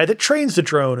and the guy that trains the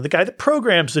drone and the guy that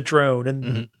programs the drone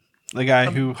and The guy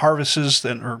who harvests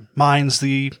or mines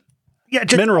the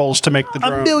just minerals to make the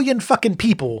drone. a million fucking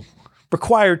people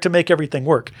required to make everything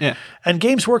work. Yeah. And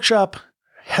Games Workshop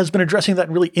has been addressing that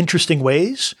in really interesting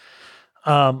ways.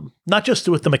 Not just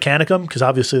with the Mechanicum, because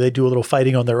obviously they do a little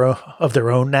fighting on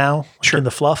their own now in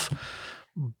the fluff.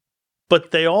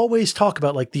 But they always talk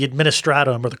about like the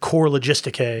Administratum or the Core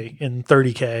Logisticae in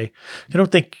 30K. I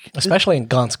don't think... Especially in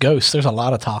Gaunt's Ghost, there's a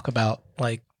lot of talk about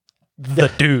like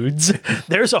the dudes.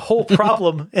 There's a whole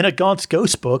problem in a Gaunt's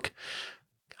Ghost book.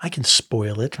 I can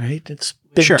spoil it, right? It's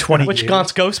been Sure. 20 Which years.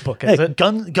 Gaunt's Ghost book is Hey, it?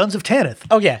 Guns of Tanith.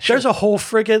 Oh, yeah, sure. There's a whole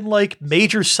friggin' like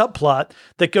major subplot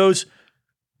that goes,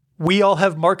 we all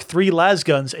have Mark III las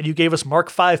guns and you gave us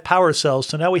Mark V power cells,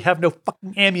 so now we have no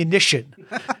fucking ammunition.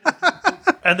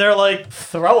 And they're like,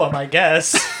 Throw them, I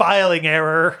guess. filing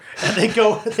error. And they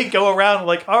go around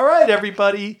like, all right,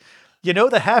 everybody, you know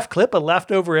the half clip of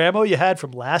leftover ammo you had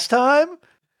from last time?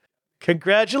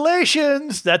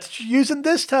 Congratulations. That's using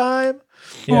this time.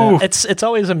 Yeah. It's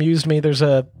always amused me. There's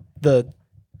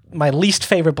my least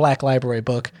favorite Black Library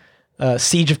book,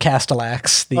 Siege of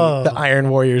Castellax, the Iron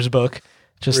Warriors book.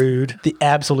 Just Rude. the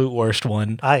absolute worst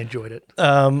one. I enjoyed it.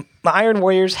 The Iron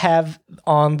Warriors have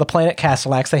on the planet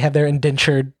Castellax, they have their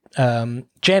indentured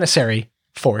Janissary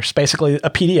force, basically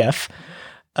a PDF.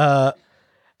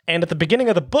 And at the beginning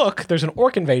of the book, there's an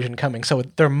orc invasion coming, so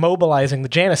they're mobilizing the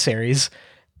Janissaries,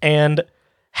 and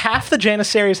half the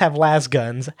Janissaries have las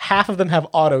guns, half of them have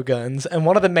auto guns, and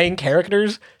one of the main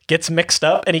characters gets mixed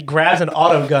up, and he grabs an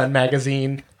auto gun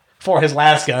magazine for his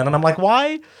las gun, and I'm like,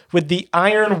 why would the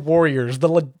Iron Warriors, the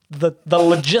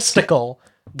logistical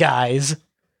guys,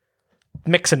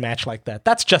 mix and match like that?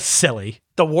 That's just silly.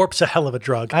 The warp's a hell of a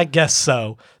drug. I guess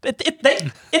so. It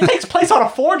takes place on a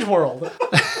Forge world.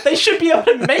 They should be able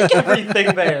to make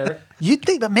everything there. You'd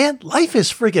think, but man, life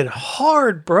is friggin'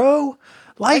 hard, bro.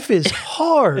 Life is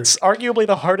hard. It's arguably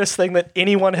the hardest thing that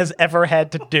anyone has ever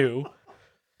had to do.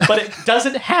 But it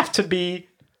doesn't have to be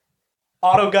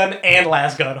autogun and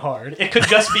lasgun hard. It could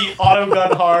just be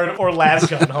autogun hard or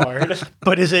lasgun hard.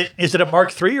 But is it a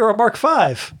Mark III or a Mark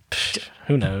V?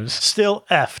 Who knows? Still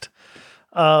effed.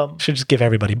 Should just give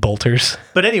everybody bolters.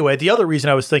 But anyway, the other reason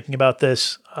I was thinking about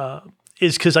this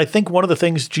is because I think one of the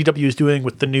things GW is doing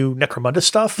with the new Necromunda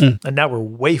stuff, and now we're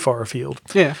way far afield,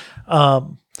 Yeah.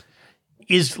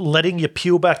 is letting you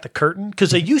peel back the curtain.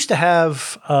 Because they used to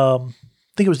have, I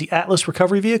think it was the Atlas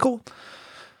recovery vehicle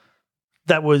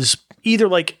that was either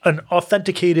like an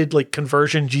authenticated like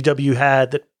conversion GW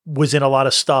had that was in a lot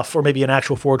of stuff, or maybe an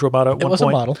actual Forge robot at one point. It was a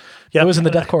model. Yeah. It was in the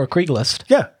Deathcore Krieg list.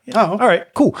 Yeah. Oh. All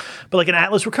right, cool. But like an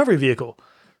Atlas recovery vehicle,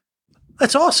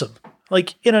 that's awesome.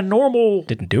 Like in a normal,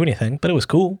 Didn't do anything, but it was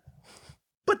cool.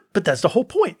 but that's the whole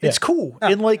point. It's cool.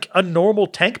 In like a normal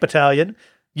tank battalion,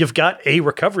 you've got a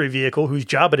recovery vehicle whose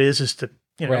job it is to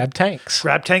Grab tanks.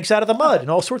 grab tanks out of the mud and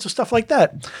all sorts of stuff like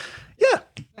that. Yeah.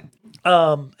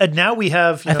 And now we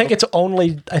have. I think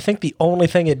the only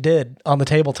thing it did on the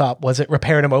tabletop was it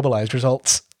repaired immobilized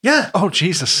results. Yeah. Oh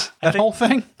Jesus! That whole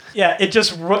thing. Yeah, it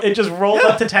just rolled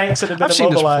up to tanks and had been I've seen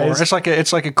this before. immobilized.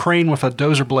 It's like a crane with a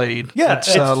dozer blade. Yeah,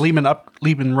 it's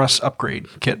Lehman Russ upgrade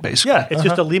kit basically. Yeah. It's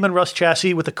just a Lehman Russ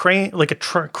chassis with a crane, like a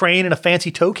crane and a fancy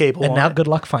tow cable. And on now it. good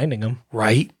luck finding them.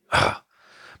 Right.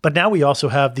 But now we also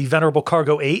have the Venerable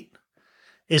Cargo 8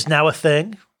 is now a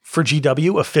thing for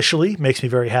GW officially. Makes me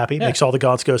very happy. Makes all the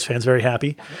Gaunt's Ghost fans very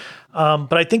happy.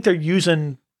 But I think they're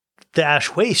using the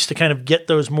Ash Waste to kind of get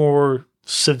those more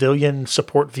civilian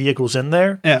support vehicles in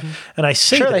there. Yeah. And I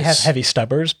say Sure, they have this, heavy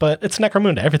stubbers, but it's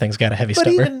Necromunda. Everything's got a heavy but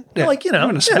stubber. even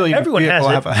even a civilian everyone vehicle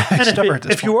has has will it. have a And stubber at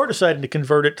this if you are deciding to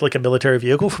convert it to like a military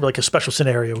vehicle for like a special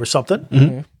scenario or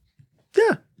something,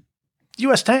 yeah,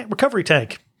 U.S. tank recovery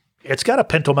tank. It's got a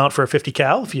pintle mount for a 50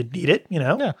 cal if you need it. You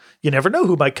never know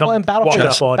who might come Well, and walk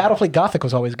up on. Battlefleet Gothic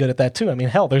was always good at that too. I mean,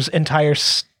 hell, there's entire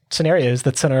scenarios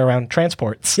that center around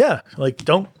transports. Yeah, like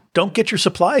don't get your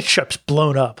supply ships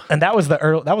blown up. And that was the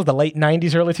late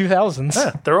 90s, early 2000s.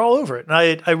 Yeah, they're all over it.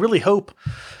 And I really hope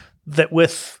that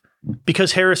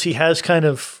because Heresy has kind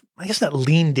of, I guess not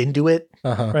leaned into it,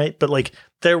 right? But like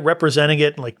they're representing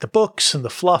it in like the books and the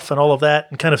fluff and all of that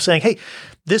and kind of saying, hey,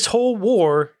 this whole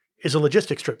war is a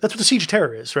logistics trip. That's what the Siege of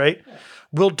Terror is, right?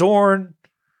 Will Dorn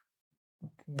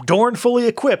fully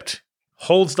equipped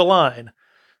holds the line.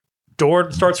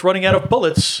 Dorn starts running out of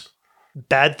bullets.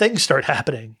 Bad things start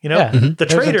happening. The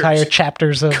There's entire traitors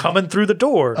chapters coming through the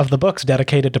door. of the books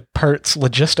dedicated to Pert's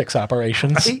logistics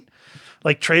operations. Right?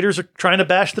 Like traitors are trying to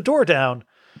bash the door down.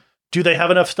 Do they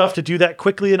have enough stuff to do that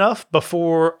quickly enough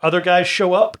before other guys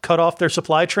show up, cut off their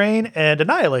supply train, and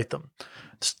annihilate them?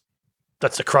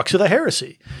 That's the crux of the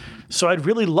Heresy. So I'd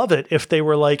really love it if they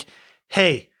were like,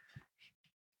 hey,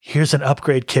 here's an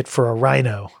upgrade kit for a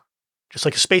Rhino, just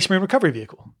like a Space Marine recovery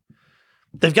vehicle.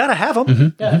 They've got to have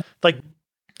them. Yeah. Like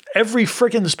every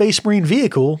freaking Space Marine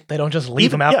vehicle. They don't just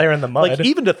leave them out there in the mud. Like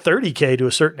even to 30K to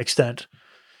a certain extent.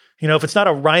 If it's not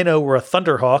a Rhino or a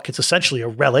Thunderhawk, it's essentially a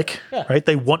relic, right?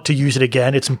 They want to use it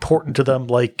again. It's important to them,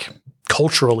 like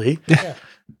culturally. Yeah.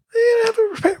 They have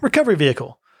a recovery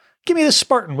vehicle. give me this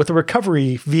Spartan with a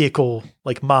recovery vehicle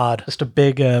like mod. Just a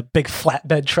big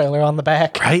flatbed trailer on the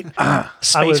back. Right?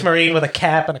 Space Marine with a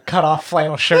cap and a cut-off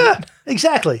flannel shirt. Yeah,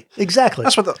 exactly.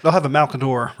 That's what they'll have a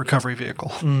Malcador recovery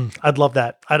vehicle. I'd love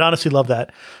that. I'd honestly love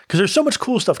that. Because there's so much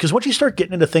cool stuff. Because once you start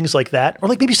getting into things like that, or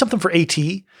like maybe something for AT,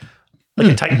 like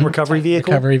a Titan recovery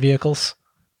vehicle. Recovery vehicles.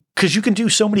 Because you can do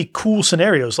so many cool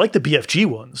scenarios, like the BFG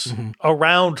ones,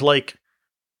 around like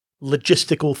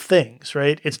logistical things,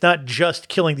 right? It's not just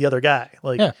killing the other guy.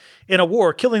 Like in a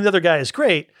war, killing the other guy is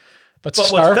great. But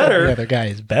what's better, the other guy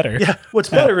is better. Yeah, what's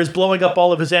better is blowing up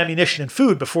all of his ammunition and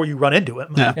food before you run into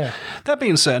him. Yeah. That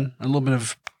being said, a little bit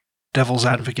of devil's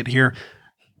advocate here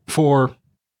for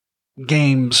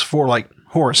games for like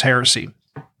Horus Heresy,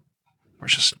 where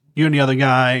it's just you and the other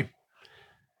guy.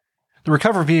 The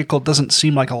recovery vehicle doesn't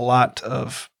seem like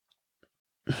doesn't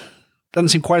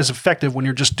seem quite as effective when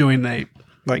you're just doing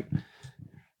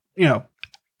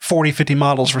 40, 50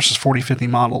 models versus 40, 50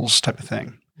 models type of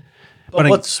thing.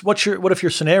 But what if your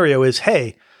scenario is,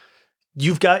 hey,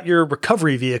 you've got your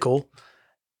recovery vehicle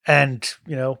and,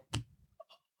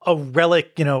 a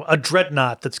relic, a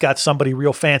dreadnought that's got somebody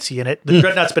real fancy in it. The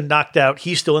dreadnought's been knocked out.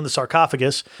 He's still in the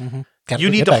sarcophagus.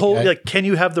 You need to hold, can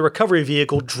you have the recovery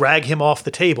vehicle drag him off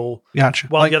the table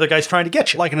while the other guy's trying to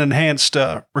get you? Like an enhanced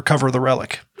recover the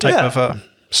relic type of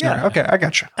scenario. Okay, I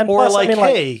got you. And or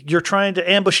plus, you're trying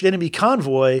to ambush an enemy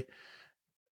convoy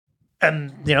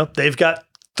and, they've got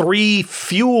 3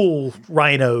 fuel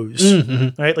rhinos,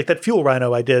 right? Like that fuel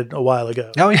rhino I did a while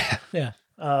ago. Oh, yeah. Yeah.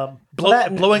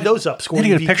 Blowing those up. I need to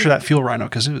get a picture of that fuel rhino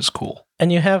because it was cool.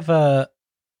 And you have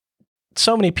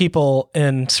so many people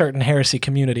in certain heresy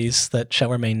communities that shall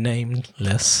remain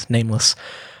nameless,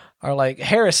 are like,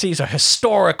 heresy's a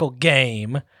historical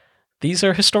game. These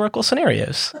are historical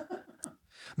scenarios.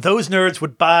 Those nerds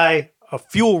would buy a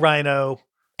fuel rhino.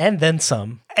 And then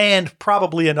some. And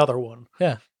probably another one.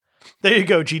 Yeah. There you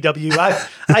go, GW.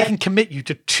 I can commit you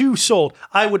to 2 sold.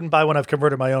 I wouldn't buy one. I've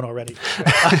converted my own already.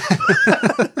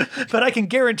 But I can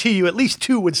guarantee you at least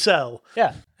 2 would sell.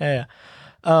 Yeah.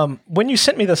 When you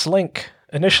sent me this link,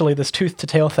 initially, this tooth to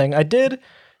tail thing, I did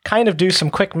kind of do some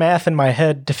quick math in my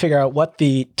head to figure out what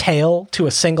the tail to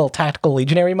a single tactical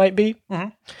legionary might be.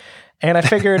 And I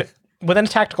figured within a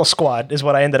tactical squad is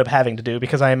what I ended up having to do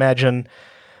because I imagine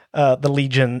the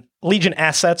Legion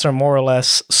assets are more or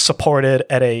less supported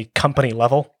at a company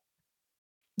level.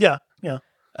 Yeah.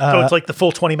 So it's like the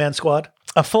full 20-man squad?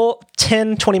 A full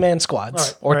 10 20-man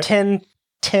squads, or 10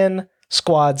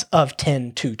 squads of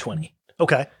 10 to 20.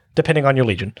 Okay. Depending on your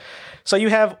legion. So you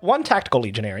have one tactical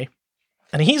legionary,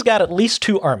 and he's got at least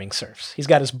 2 arming serfs. He's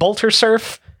got his bolter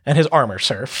serf and his armor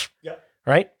serf. Yep.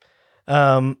 Right?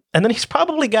 And then he's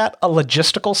probably got a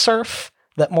logistical serf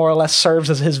that more or less serves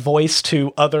as his voice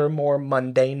to other more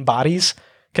mundane bodies.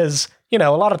 Because, a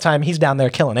lot of time he's down there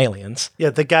killing aliens. Yeah,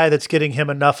 the guy that's getting him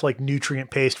enough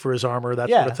nutrient paste for his armor, that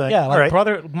sort of thing. Yeah, like,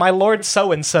 brother, my lord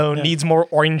so-and-so needs more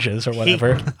oranges or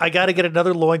whatever. I got to get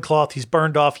another loincloth. He's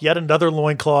burned off yet another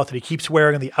loincloth that he keeps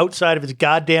wearing on the outside of his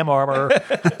goddamn armor.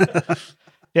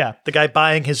 Yeah. The guy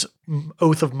buying his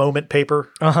Oath of Moment paper.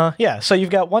 Yeah, so you've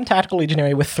got one tactical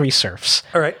legionary with 3 serfs.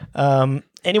 All right.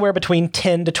 Anywhere between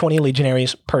 10 to 20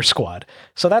 legionaries per squad.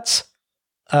 So that's,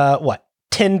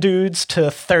 10 dudes to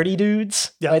 30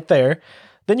 dudes right there.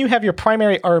 Then you have your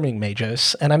primary arming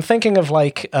mages, and I'm thinking of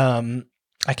I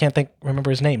can't remember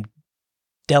his name.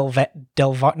 Not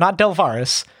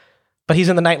Delvaris, but he's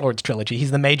in the Night Lords trilogy.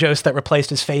 He's the Magos that replaced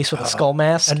his face with a skull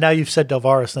mask. And now you've said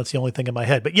Delvaris, and that's the only thing in my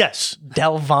head. But yes.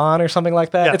 Delvan or something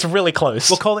like that. Yeah. It's really close.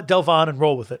 We'll call it Delvan and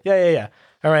roll with it. Yeah.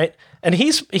 All right. And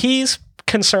he's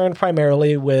concerned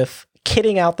primarily with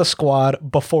kitting out the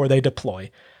squad before they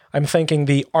deploy. I'm thinking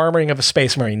the Armoring of a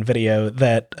Space Marine video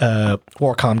that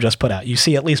Warcom just put out. You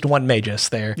see at least one Magus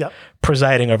there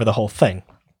presiding over the whole thing.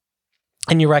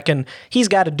 And you reckon he's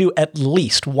got to do at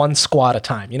least 1 squad a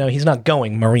time. He's not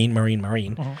going Marine.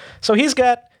 Mm-hmm. So he's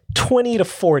got 20 to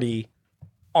 40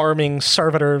 arming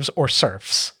servitors or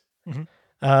serfs. Mm-hmm.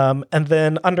 And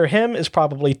then under him is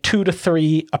probably 2 to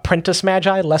 3 apprentice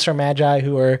magi, lesser magi,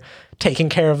 who are taking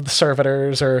care of the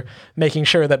servitors or making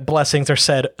sure that blessings are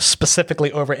said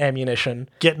specifically over ammunition.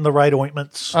 Getting the right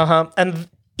ointments. And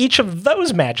each of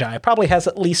those magi probably has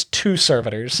at least 2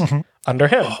 servitors under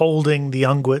him. Holding the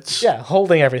unguents. Yeah,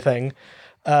 holding everything.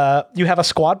 You have a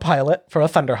squad pilot for a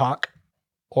Thunderhawk,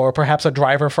 or perhaps a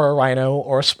driver for a Rhino,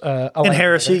 or a in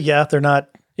Heresy, they're not...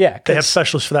 Yeah, they have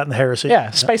specialists for that in the Heresy. Yeah,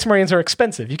 Space Marines are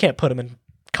expensive. You can't put them in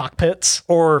cockpits,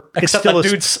 or except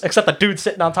the dude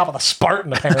sitting on top of the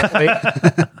Spartan. Apparently,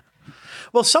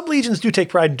 well, some legions do take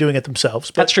pride in doing it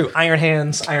themselves. That's true. Iron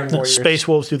Hands, Iron Warriors, Space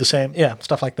Wolves do the same. Yeah,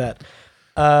 stuff like that.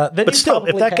 Then But you still, if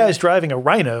probably that have- guy's driving a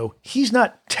Rhino, he's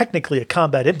not technically a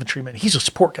combat infantryman. He's a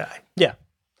support guy. Yeah.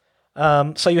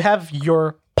 So you have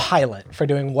your pilot for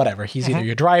doing whatever. He's either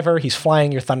your driver, he's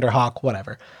flying your Thunderhawk,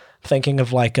 whatever. Thinking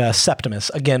of like Septimus,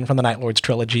 again from the Night Lords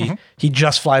trilogy. He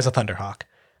just flies a Thunderhawk.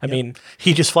 I mean,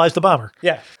 He just flies the bomber.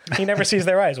 yeah, he never sees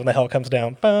their eyes when the hell comes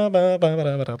down.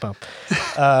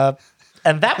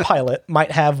 And that pilot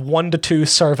might have 1 to 2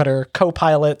 servitor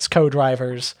co-pilots,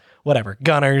 co-drivers, whatever,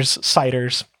 gunners,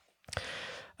 sighters.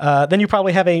 Then you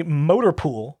probably have a motor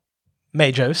pool,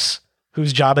 Majos,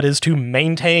 whose job it is to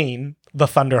maintain the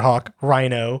Thunderhawk,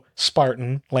 Rhino,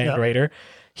 Spartan, Land Raider.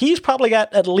 He's probably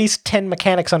got at least 10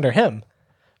 mechanics under him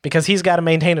because he's got to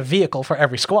maintain a vehicle for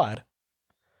every squad,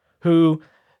 who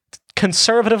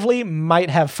conservatively might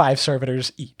have 5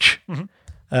 servitors each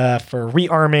for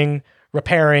rearming,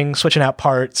 repairing, switching out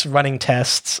parts, running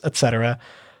tests, etc.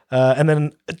 And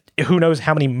then who knows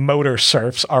how many motor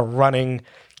serfs are running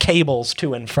cables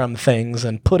to and from things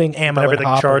and putting ammo Everything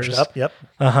in charged hoppers. up.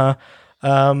 Yep.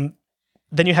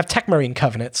 Then you have Tech Marine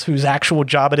Covenants, whose actual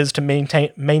job it is to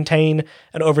maintain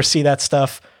and oversee that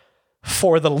stuff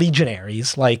for the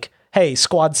legionaries. Like, hey,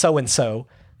 squad so-and-so,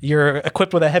 you're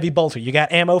equipped with a heavy bolter. You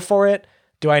got ammo for it?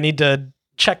 Do I need to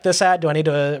check this out? Do I need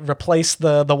to replace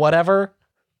the whatever?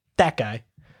 That guy.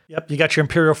 Yep. You got your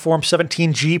Imperial Form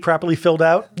 17G properly filled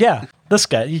out. Yeah, this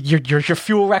guy. Your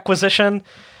fuel requisition.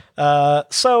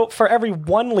 So for every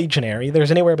 1 legionary,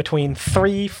 there's anywhere between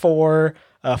 3, 4,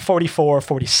 44,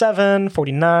 47,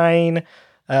 49,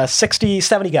 60,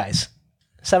 70 guys.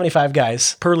 75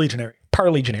 guys Per legionary. per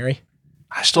legionary.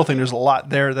 I still think there's a lot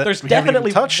there that There's we haven't even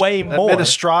definitely touched. way That more.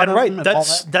 Administratum And right, and all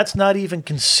that's that. that's not even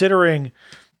considering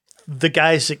the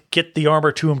guys that get the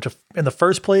armor to him in the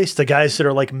first place, the guys that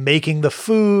are like making the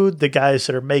food, the guys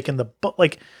that are making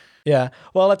like Yeah.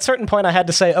 Well, at a certain point, I had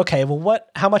to say, okay, well,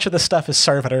 how much of this stuff is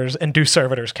servitors, and do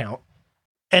servitors count?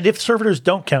 and if servitors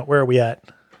don't count, where are we at?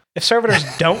 If servitors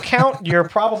don't count, you're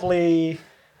probably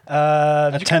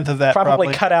A tenth of that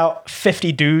probably cut out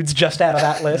 50 dudes just out of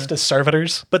that list as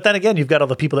servitors. But then again, you've got all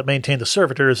the people that maintain the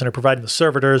servitors and are providing the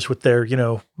servitors with their,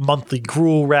 monthly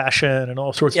gruel ration and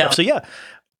all sorts of stuff. So yeah.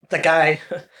 The guy,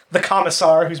 the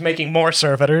commissar who's making more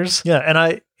servitors. Yeah.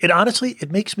 And it honestly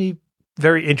makes me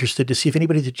very interested to see if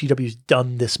anybody at GW's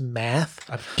done this math.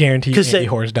 I guarantee you 'Cause Andy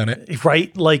Hoare's done it.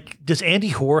 Right? Like, does Andy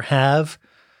Hoare have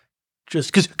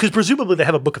just because presumably they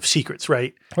have a book of secrets,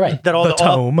 right? Right. That all The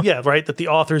tome. yeah, right. That the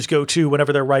authors go to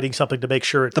whenever they're writing something to make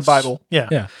sure it's The Bible. Yeah.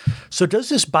 Yeah. So does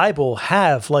this Bible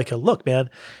have like a look, man?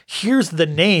 Here's the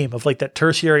name of like that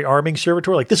tertiary arming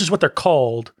servitor. Like this is what they're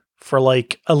called for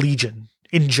like a legion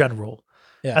in general.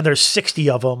 Yeah. And there's 60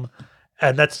 of them,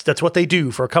 and that's what they do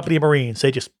for a company of Marines.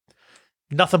 They just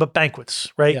nothing but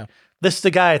banquets, right? Yeah. This is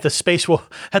the guy at the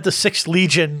at the 6th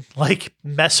Legion like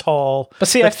mess hall. But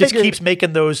see, I that just figured- keeps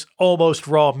making those almost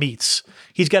raw meats.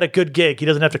 He's got a good gig. He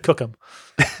doesn't have to cook them.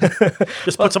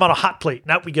 Just puts them on a hot plate, and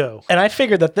out we go. And I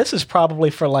figured that this is probably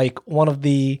for like one of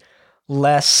the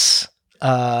less,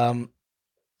 I'm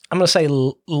going to say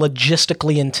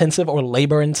logistically intensive or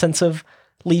labor intensive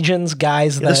legions,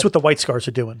 guys Yeah, that this is what the White Scars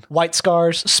are doing. White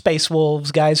Scars, Space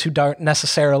Wolves, guys who aren't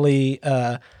necessarily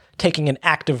taking an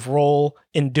active role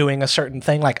in doing a certain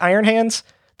thing, like Iron Hands.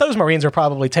 Those Marines are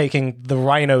probably taking the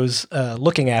Rhinos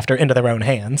looking after into their own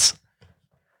hands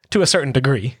to a certain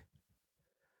degree.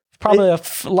 Probably a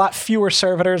lot fewer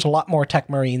servitors, a lot more Tech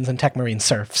Marines and Tech Marine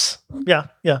serfs. Yeah,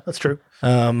 that's true.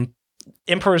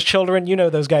 Emperor's Children,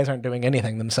 those guys aren't doing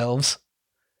anything themselves.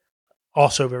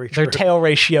 Also very true. Their tail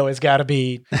ratio has got to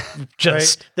be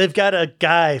just Right? They've got a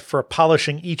guy for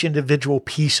polishing each individual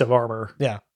piece of armor.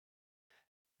 yeah.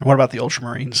 What about the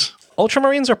Ultramarines?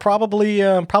 Ultramarines are probably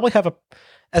have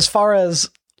as far as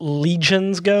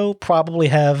legions go, probably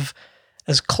have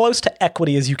as close to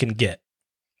equity as you can get,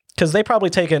 because they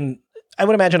probably I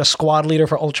would imagine a squad leader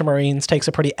for Ultramarines takes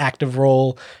a pretty active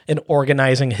role in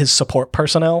organizing his support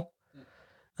personnel,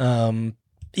 even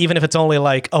if it's only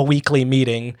like a weekly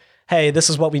meeting. Hey, this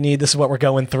is what we need. This is what we're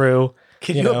going through.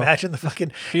 Can you imagine the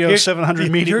fucking PO 700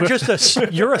 meeting? You're just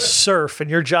you're a serf, and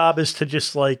your job is to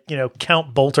just like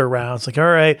count bolter rounds. Like, all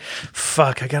right,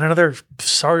 fuck, I got another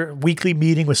weekly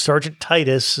meeting with Sergeant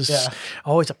Titus. It's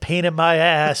always a pain in my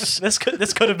ass, This could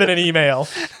have been an email.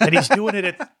 and he's doing it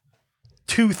at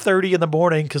 2:30 in the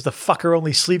morning because the fucker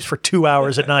only sleeps for 2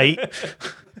 hours at night.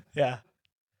 Yeah.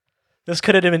 This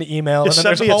could have been an email. Just And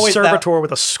then send there's me a always servitor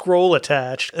with a scroll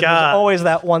attached. There's God, always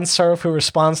that one serf who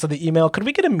responds to the email. Could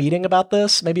we get a meeting about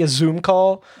this? Maybe a Zoom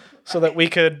call so that we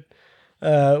can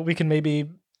maybe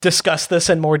discuss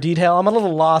this in more detail. I'm a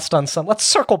little lost on some. Let's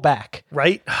circle back.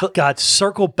 right? God,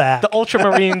 circle back. The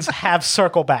Ultramarines have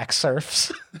circle back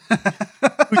serfs.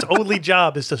 whose only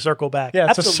job is to circle back. Yeah,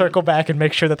 it's to Absolutely. circle back and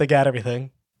make sure that they got everything.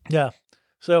 Yeah.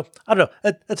 So I don't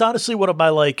know. It's honestly one of my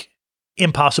like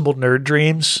impossible nerd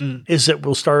dreams is that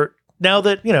we'll start now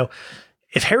that,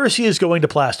 if Heresy is going to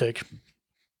plastic,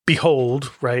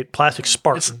 behold, right? Plastic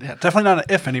Spartan. Definitely not an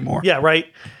if anymore. Yeah, right.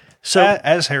 So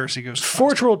As Heresy goes.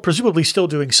 Forge World presumably still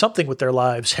doing something with their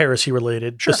lives, Heresy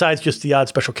related, besides just the odd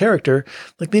special character.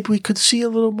 Like maybe we could see a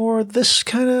little more of this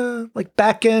kind of like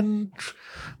back end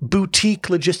boutique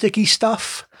logistic-y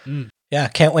stuff. Yeah,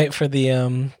 can't wait for the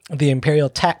Imperial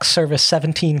Tax Service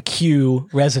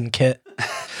 17Q resin kit.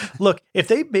 Look, if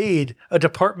they made a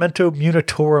Departamento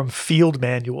Munitorum field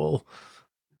manual,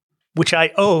 which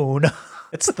I own,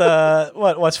 It's the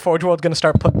what's Forge World going to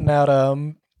start putting out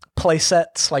play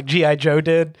sets like G.I. Joe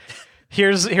did.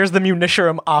 Here's the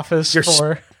Munitium office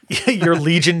for your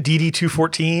Legion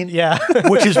DD-214, yeah.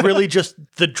 which is really just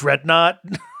the Dreadnought,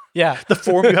 Yeah. the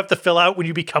form you have to fill out when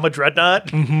you become a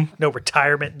Dreadnought. No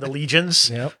retirement in the Legions.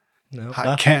 Yep. No.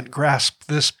 I can't grasp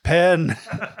this pen.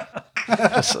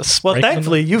 Well,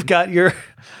 thankfully, you've got your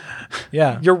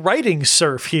yeah. writing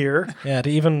surf here. Yeah, to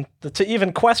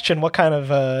even question what kind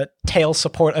of tail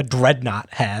support a dreadnought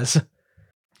has.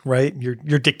 Right? Your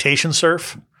dictation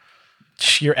surf.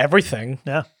 You're everything.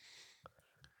 Yeah.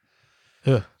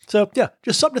 So, yeah,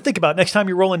 just something to think about next time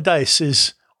you're rolling dice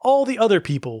is all the other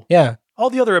people. Yeah. All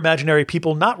the other imaginary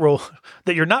people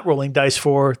that you're not rolling dice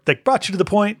for that brought you to the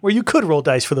point where you could roll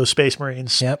dice for those Space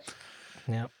Marines. Yep.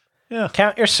 Yeah.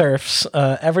 Count your serfs.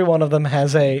 Every one of them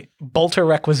has a bolter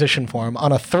requisition form.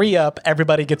 On a 3-up,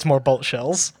 everybody gets more bolt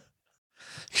shells.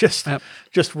 Just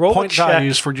roll Point a check.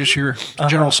 values for just your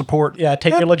general support. Yeah,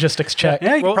 take your logistics check.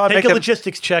 Yeah, you Roll, could probably take a make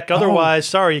logistics check. Otherwise,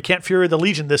 sorry, you can't Fury the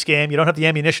Legion this game. You don't have the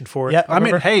ammunition for it. Yep. I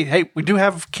mean, hey, we do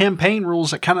have campaign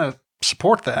rules that kind of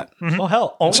support that. Well,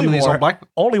 hell, Some of these old black.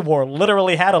 Only War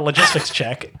literally had a logistics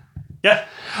check. Yeah.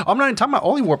 I'm not even talking about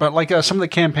Only War, but like some of the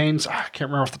campaigns, I can't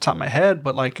remember off the top of my head,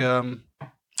 but like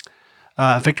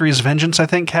Victory's Vengeance, I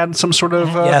think, had some sort of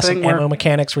Some thing where ammo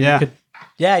mechanics where Yeah. you could.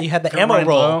 Yeah, you had the ammo running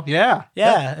roll. low. Yeah.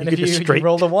 Yeah, and you if could just you straight-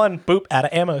 rolled a 1, boop, out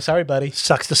of ammo. Sorry, buddy.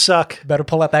 Sucks to suck. Better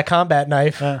pull out that combat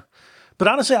knife. But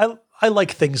honestly, I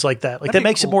like things like that. Like That'd that be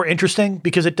makes it cool. more interesting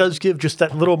because it does give just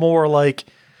that little more like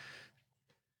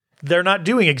they're not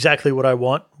doing exactly what I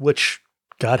want, which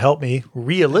God help me,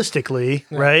 realistically,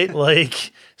 right?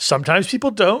 Like sometimes people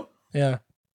don't. Yeah.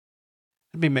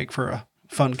 It'd be make for a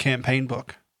fun campaign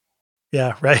book.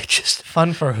 Yeah, right. Just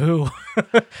Fun for who?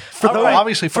 for Oh, those,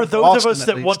 obviously for for those Boston, of us at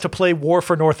that least. want to play War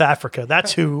for North Africa,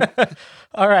 that's who.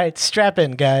 All right, strap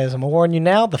in, guys. I'm going to warn you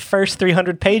now. The first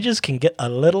 300 pages can get a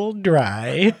little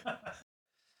dry.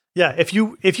 Yeah, if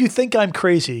you think I'm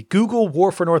crazy, Google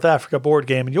War for North Africa board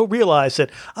game, and you'll realize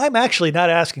that I'm actually not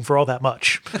asking for all that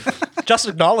much. Just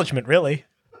acknowledgement, really.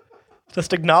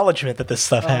 Just acknowledgement that this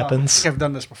stuff I happens. think I've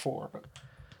done this before, but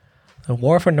The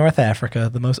War for North Africa,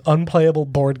 the most unplayable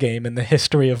board game in the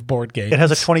history of board games. It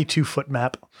has a 22-foot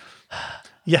map.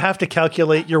 You have to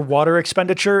calculate your water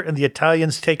expenditure, and the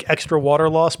Italians take extra water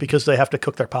loss because they have to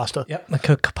cook their pasta. Yep, the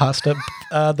cook pasta.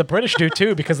 The British do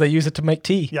too because they use it to make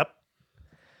tea. Yep.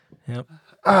 Yep.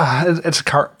 it's a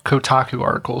Kotaku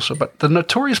article. So, but the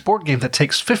notorious board game that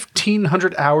takes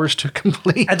 1,500 hours to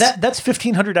complete. And that's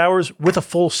 1,500 hours with a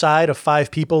full side of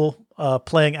 5 people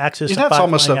playing Axis. Yeah, and that's 5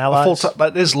 almost playing a allies. full time.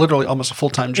 That is literally almost a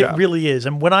full time job. It really is.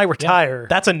 And when I retire,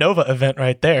 That's a Nova event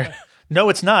right there. no,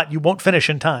 it's not. You won't finish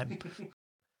in time.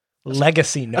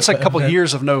 Legacy Nova. That's like a couple event.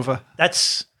 years of Nova.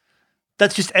 That's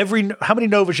just how many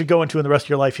Novas you go into in the rest of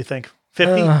your life, you think?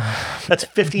 50? That's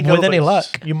 50 Novas. with any luck.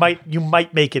 You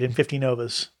might make it in 50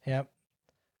 Novas. Yep.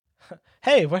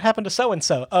 Hey, what happened to so and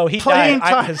so? Oh, he Playing died.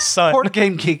 I'm time. his son. Board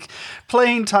Game Geek.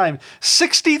 Playing time.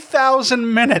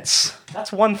 60,000 minutes.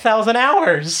 That's 1,000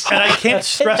 hours. And I can't That's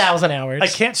stress 10,000 hours. I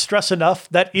can't stress enough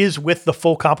that is with the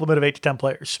full complement of 8 to 10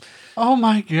 players. Oh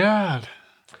my God.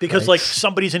 Because like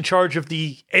somebody's in charge of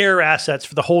the air assets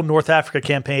for the whole North Africa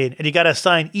campaign, and you got to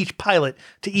assign each pilot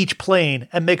to each plane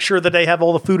and make sure that they have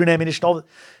all the food and ammunition.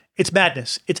 It's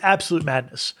madness. It's absolute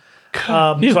madness. So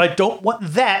I don't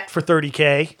want that for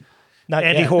 30K. Not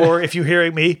Andy yet. Hoare, if you're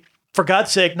hearing me, for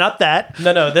God's sake, not that.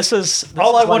 No, this is...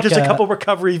 All I want like is a couple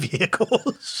recovery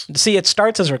vehicles. See, it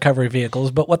starts as recovery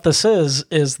vehicles, but what this is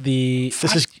the...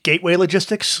 This is gateway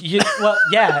logistics.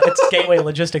 It's gateway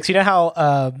logistics. You know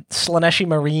how Slaneshi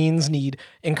Marines need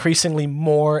increasingly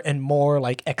more and more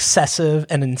like excessive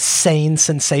and insane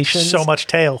sensations So much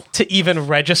tail. to even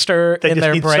register They in just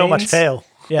their need brains? so much tail.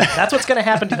 Yeah, that's what's going to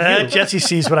happen to you. Jesse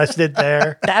sees what I did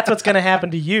there. That's what's going to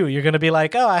happen to you. You're going to be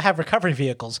like, oh, I have recovery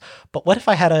vehicles. But what if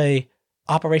I had a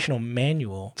operational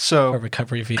manual So- for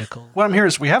recovery vehicle? What I'm hearing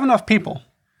is we have enough people.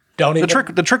 Don't even.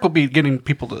 The trick will be getting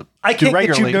people to I do can't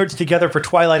regularly. get you nerds together for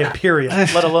Twilight Imperium,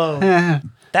 let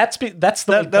alone. That's the way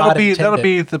That'll God be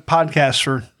intended. the podcast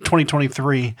for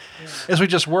 2023, as we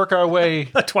just work our way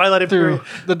Twilight through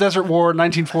Imperium. the Desert War,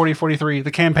 1940-43,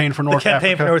 the campaign for North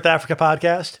Campaign Africa. for North Africa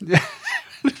podcast.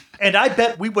 And I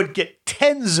bet we would get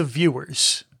tens of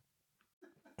viewers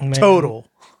Man. total.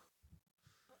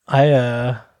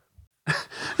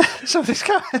 So these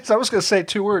guys, I was going to say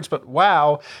 2 words, but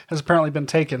wow has apparently been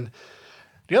taken.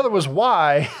 The other was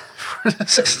why.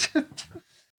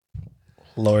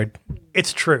 Lord.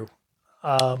 It's true.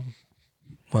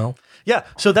 Well, Yeah,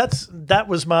 so that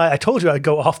was I told you I'd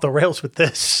go off the rails with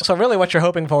this. so really what you're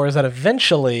hoping for is that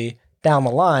eventually down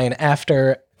the line,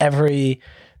 after every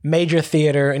major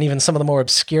theater and even some of the more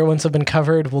obscure ones have been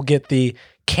covered, we'll get the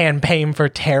campaign for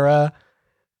Terra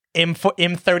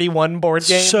M31 board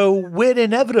game. So when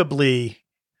inevitably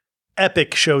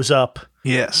Epic shows up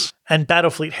Yes. and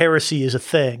Battlefleet Heresy is a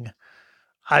thing,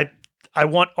 I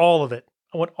want all of it.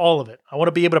 I want all of it. I want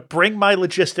to be able to bring my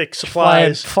logistic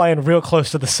supplies flying real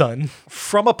close to the sun.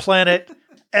 from a planet,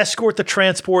 escort the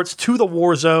transports to the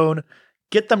war zone,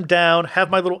 get them down, have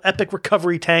my little epic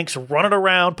recovery tanks running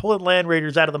around, pulling land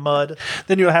raiders out of the mud.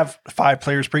 Then you'll have 5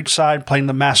 players per each side playing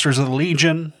the Masters of the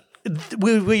Legion.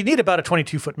 We need about a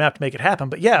 22-foot map to make it happen,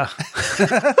 but yeah.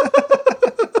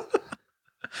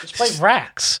 Just play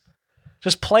Vrax.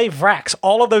 Just play Vrax.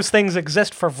 All of those things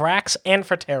exist for Vrax and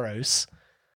for Taros.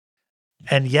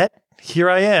 And yet,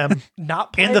 here I am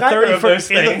Not in the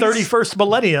 31st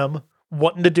millennium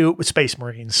wanting to do it with Space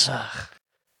Marines.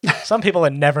 Some people are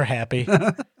never happy.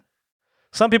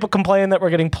 Some people complain that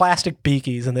we're getting plastic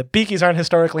beakies and that beakies aren't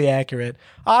historically accurate.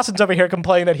 Austin's over here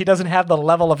complaining that he doesn't have the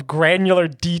level of granular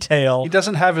detail He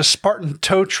doesn't have his Spartan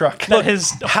tow truck. that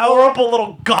his horrible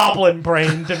little goblin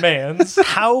brain demands.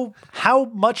 How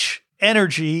much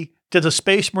energy does a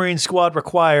Space Marine squad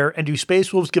require, and do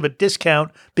Space Wolves give a discount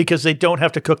because they don't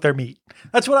have to cook their meat?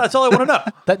 That's all I want to know.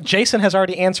 That Jason has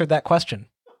already answered that question.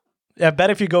 I bet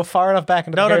if you go far enough back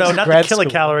into No, the not the grad school-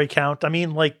 kilocalorie count. I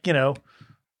mean,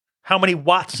 how many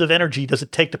watts of energy does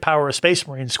it take to power a Space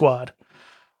Marine squad?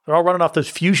 They're all running off those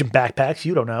fusion backpacks.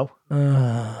 You don't know.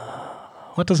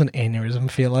 What does an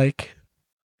aneurysm feel like?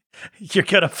 You're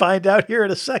going to find out here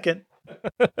in a second.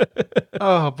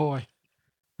 Oh, boy.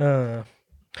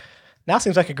 Now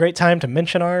seems like a great time to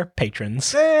mention our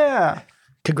patrons. Yeah.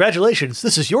 Congratulations.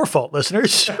 This is your fault,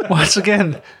 listeners. Once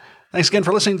again, thanks again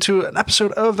for listening to an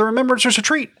episode of the Remembrancers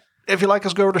Retreat. If you like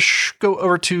us, go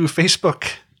over to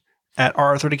Facebook at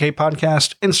RR30K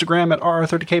Podcast, Instagram at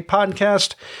RR30K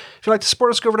Podcast. If you'd like to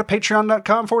support us, go over to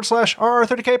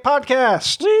patreon.com/RR30K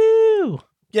Podcast. Woo!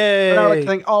 Yay. And I'd like to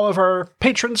thank all of our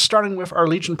patrons, starting with our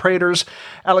Legion Praetors,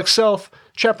 Alex Self,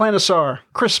 Chaplanisar,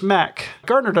 Chris Mack,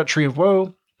 Gardner Tree of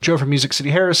Woe, Joe from Music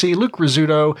City Heresy, Luke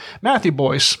Rizzuto, Matthew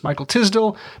Boyce, Michael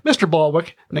Tisdale, Mr.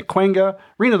 Balwick, Nick Quenga,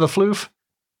 Rena the Floof,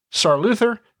 Sar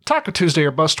Luther, Taco Tuesday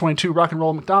or Bus 22, Rock and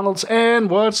Roll McDonald's, and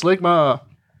What's Ligma.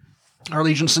 Our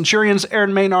Legion Centurions,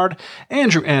 Aaron Maynard,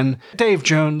 Andrew N., Dave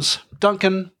Jones,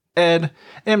 Duncan, Ed,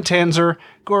 M. Tanzer,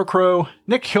 Gore Crow,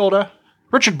 Nick Hilda,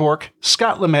 Richard Bork,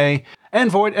 Scott LeMay,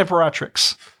 and Void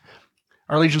Imperatrix.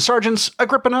 Our Legion Sergeants,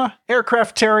 Agrippina,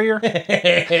 Aircraft Terrier,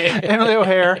 Emily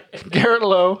O'Hare, Garrett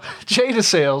Lowe, Jay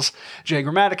DeSales, Jay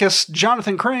Grammaticus,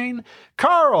 Jonathan Crane,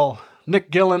 Carl,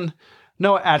 Nick Gillen,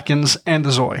 Noah Atkins, and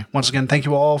the Zoe. Once again, thank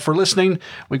you all for listening.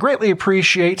 We greatly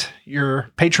appreciate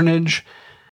your patronage.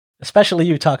 Especially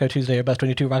you, Taco Tuesday or Bus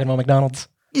 22, Rock and Roll McDonald's.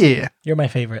 Yeah. You're my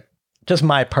favorite. Just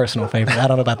my personal favorite. I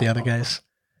don't know about the other guys.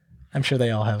 I'm sure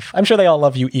they all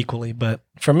love you equally, but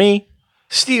for me,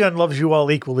 Steven loves you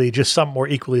all equally, just some more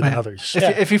equally than others.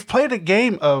 If you've played a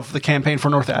game of the campaign for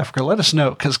North Africa, let us know,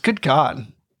 because good God.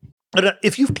 But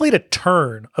if you've played a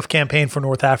turn of Campaign for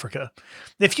North Africa,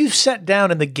 if you've sat down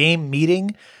in the game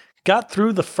meeting, got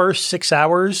through the first 6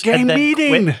 hours, Game and then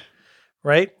meeting! quit,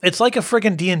 right? It's like a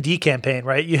friggin' D&D campaign,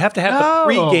 right? You have to have No. the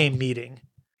pre-game meeting.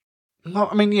 Well,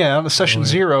 I mean, yeah, the session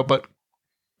 0, but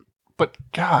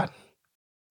God.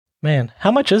 man,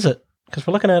 how much is it? Because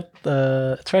we're looking at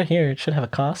it's right here. It should have a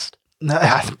cost.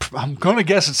 I'm going to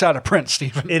guess it's out of print,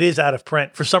 Stephen. It is out of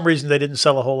print. For some reason, they didn't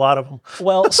sell a whole lot of them.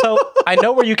 Well, so I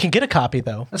know where you can get a copy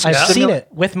though. I've seen it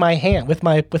with my hand, with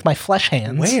my flesh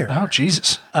hands. Where? Oh,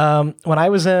 Jesus. When I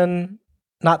was in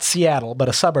not Seattle, but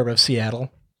a suburb of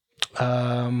Seattle.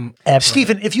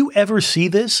 Stephen, if you ever see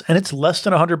this and it's less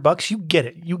than $100, you get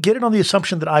it. You get it on the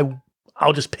assumption that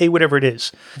I'll just pay whatever it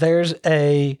is. There was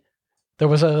a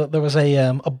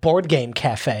board game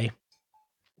cafe.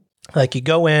 Like you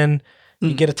go in,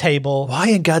 You get a table. Why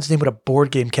in God's name would a board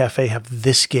game cafe have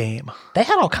this game? They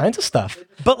had all kinds of stuff.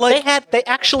 But like, They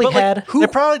actually had. They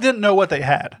probably didn't know what they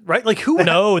had. right? Like who?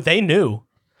 No, they knew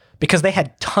because they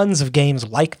had tons of games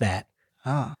like that.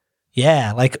 Ah.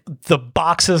 Yeah, like the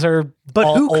boxes are But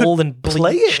all who could old and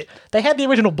play bleached. it? They had the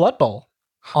original Blood Bowl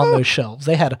on those shelves.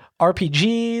 They had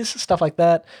RPGs, stuff like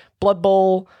that. Blood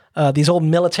Bowl, these old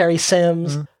military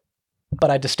sims. But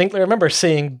I distinctly remember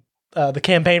seeing the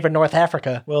campaign for North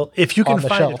Africa. Well, if you can on the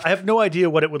find shelf. it, I have no idea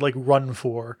what it would like run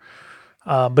for.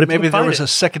 But if Maybe you can there find was it a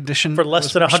second edition for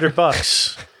less than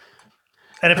 $100.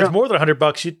 And if it's more than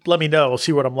 $100, you let me know. I'll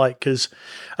see what I'm like. Because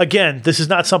again, this is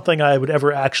not something I would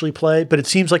ever actually play, but it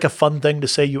seems like a fun thing to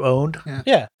say you owned.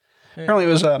 Yeah. Apparently, it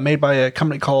was made by a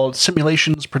company called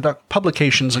Simulations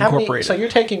Publications Incorporated. So you're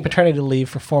taking paternity leave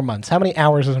for 4 months. How many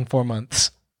hours is in 4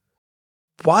 months?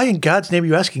 Why in God's name are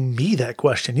you asking me that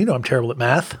question? You know I'm terrible at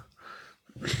math.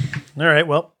 All right,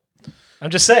 well, I'm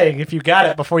just saying, if you got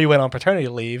it before you went on paternity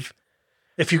leave,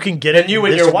 if you can get it, then you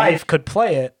and this your week- wife could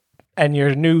play it, and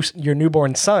your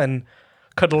newborn son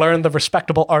could learn the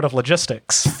respectable art of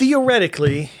logistics.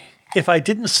 Theoretically, if I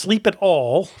didn't sleep at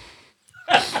all,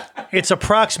 it's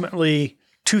approximately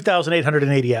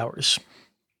 2,880 hours.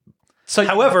 So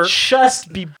However- you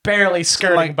just be barely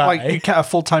skirting by. like you count a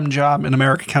full-time job in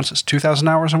America counts as 2,000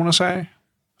 hours, I want to say.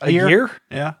 A year?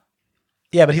 Yeah.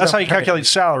 yeah, but he's That's on how you paternity calculate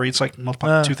salary. It's like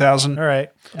multiply by 2,000. All right.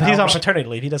 leave. But he's on paternity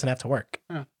leave. He doesn't have to work.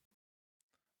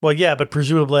 Well, yeah, but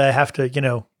presumably I have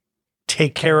to,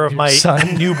 take care of Your my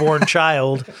son. newborn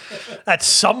child at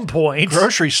some point.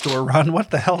 Grocery store run.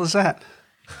 What the hell is that?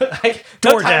 No time for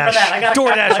DoorDash. that. I gotta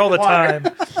DoorDash calculate all the water.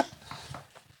 time.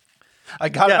 I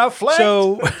got Yeah, enough flags.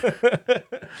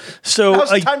 so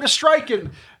Now's the time to strike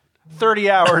in 30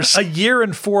 hours. a year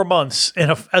and 4 months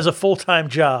as a full-time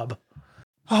job.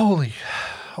 holy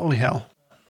hell.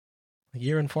 A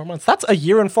year and 4 months. That's a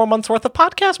year and 4 months worth of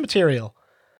podcast material.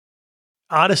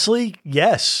 Honestly,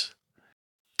 yes.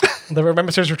 The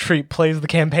Remembrance Retreat plays the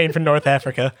campaign for North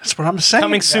Africa. That's what I'm saying.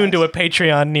 Coming soon to a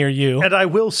Patreon near you. And I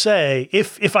will say,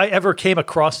 if I ever came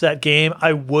across that game,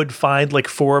 I would find like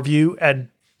 4 of you and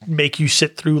make you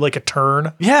sit through like a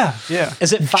turn. Yeah.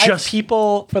 Is it 5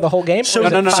 people for the whole game? So- or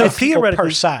is no, it no, no. 5 So people theoretically-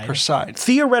 per side. Per side.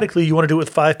 Theoretically, you want to do it with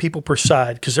 5 people per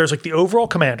side because there's like the overall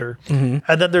commander, and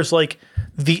then there's like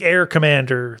the air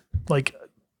commander, like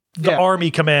the Yeah. army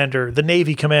commander, the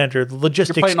navy commander, the You're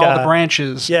logistics playing guy. all the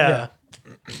branches. Yeah.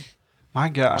 My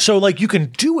God. So like you can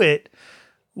do it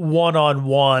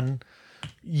one-on-one.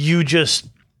 You just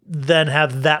then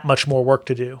have that much more work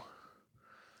to do.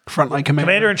 Frontline commander.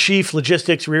 Commander-in-chief,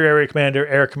 logistics, rear area commander,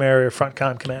 air commander, front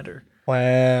comm commander.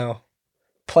 Wow.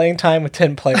 Playing time with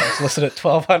 10 players listed at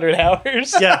 1,200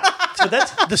 hours. Yeah. So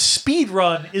that's the speed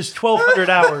run is 1,200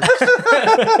 hours.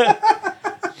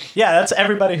 Yeah, that's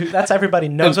everybody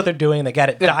knows what they're doing. They got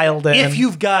it dialed in. If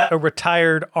you've got a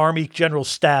retired Army general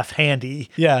staff handy,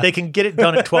 Yeah. they can get it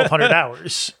done at 1,200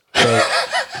 hours.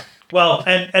 Well,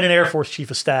 and an Air Force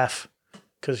chief of staff,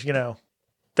 because,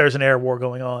 there's an air war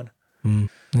going on.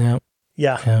 Yeah.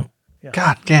 Yeah.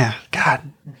 God, yeah. God.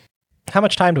 How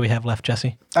much time do we have left,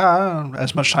 Jesse?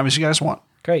 As much time as you guys want.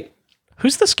 Great.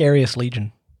 Who's the scariest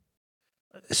legion?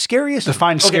 Scariest.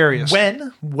 Define scariest.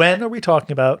 When are we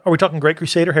talking about? Are we talking Great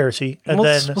Crusade or Heresy? And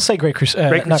We'll then say Great Crusade.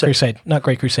 Great Not Crusade. Crusade. Not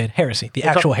Great Crusade. Heresy. The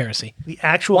actual heresy. the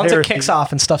actual Once Heresy. it kicks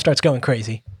off and stuff starts going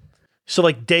crazy. So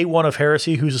like day 1 of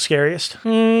Heresy, who's the scariest?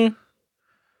 Because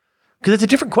it's a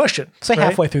different question. Say right?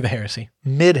 halfway through the heresy.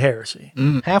 Mid-Heresy.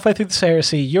 Halfway through this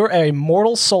heresy, you're a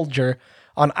mortal soldier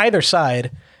on either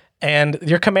side, and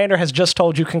your commander has just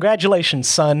told you, congratulations,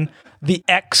 son, the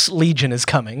X Legion is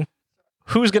coming.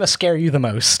 Who's going to scare you the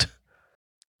most?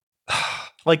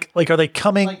 Like are they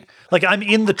coming? Like I'm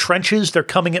in the trenches, they're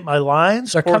coming at my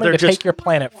lines? They're or coming they're to just, take your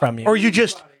planet from you. or you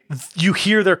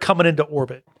hear they're coming into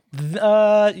orbit.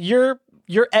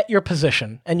 You're at your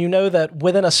position, and you know that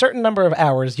within a certain number of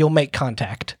hours, you'll make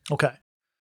contact. Okay.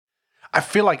 I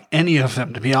feel like any of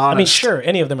them, to be honest. I mean, sure,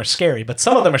 any of them are scary, but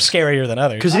some of them are scarier than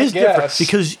others. Because it is I different. guess.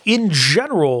 Because in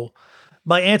general,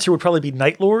 my answer would probably be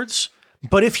Night Lords.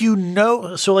 But if you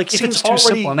know, so like if Seems it's too already,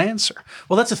 simple an answer.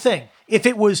 well, that's the thing. If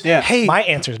it was, Yeah. hey, My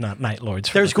answer's not Night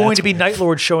Lords. there's going to be Night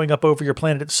Lords showing up over your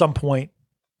planet at some point,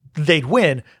 they'd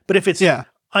win. But if it's, Yeah.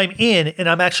 I'm in and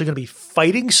I'm actually going to be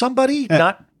fighting somebody,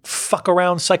 not fuck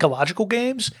around psychological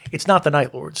games, it's not the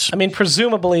Night Lords. I mean,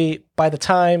 presumably, by the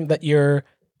time that you're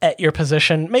at your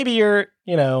position, maybe you're,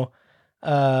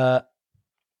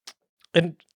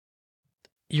 and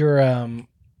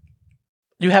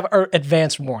you have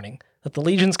advanced warning that the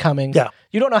Legion's coming. Yeah.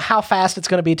 You don't know how fast it's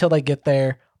going to be till they get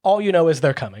there. All you know is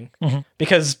they're coming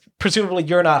because presumably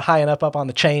you're not high enough up on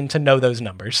the chain to know those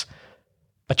numbers.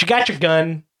 But you got your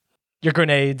gun, your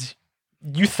grenades.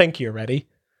 You think you're ready.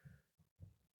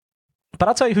 But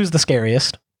I'll tell you who's the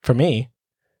scariest for me.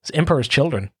 It's Emperor's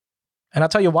Children. And I'll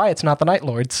tell you why it's not the Night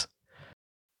Lords.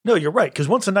 No, you're right. Because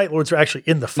once the Night Lords are actually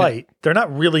in the fight, they're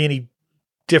not really any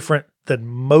different than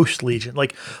most Legion.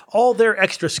 Like, all their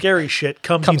extra scary shit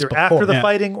comes either before. after the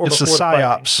fighting or it's before the the fighting.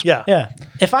 psyops. Yeah. Yeah.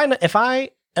 If I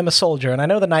am a soldier and I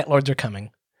know the Night Lords are coming,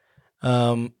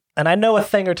 and I know a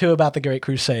thing or two about the Great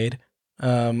Crusade,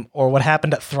 or what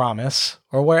happened at Thramis,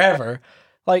 or wherever,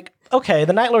 like, okay,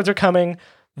 the Night Lords are coming,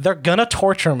 they're gonna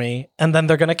torture me, and then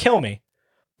they're gonna kill me.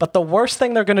 But the worst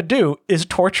thing they're gonna do is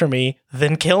torture me,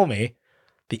 then kill me.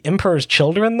 The Emperor's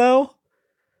Children, though,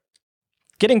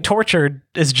 getting tortured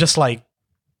is just like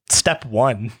step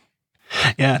one.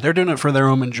 Yeah, they're doing it for their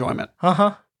own enjoyment.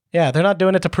 Uh-huh. Yeah, they're not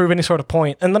doing it to prove any sort of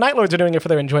point. And the Night Lords are doing it for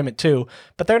their enjoyment too,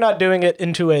 but they're not doing it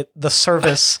into the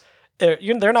service.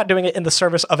 They're not doing it in the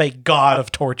service of a god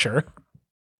of torture.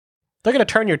 They're going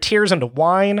to turn your tears into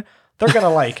wine. They're going to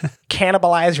like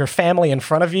cannibalize your family in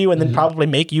front of you and then probably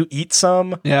make you eat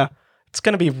some. Yeah. It's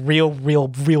going to be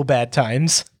real bad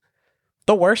times.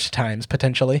 The worst times,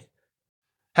 potentially.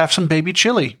 Have some baby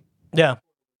chili. Yeah.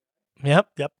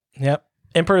 Yep.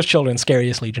 Emperor's Children,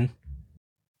 scariest Legion.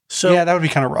 So yeah, that would be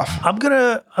kind of rough. I'm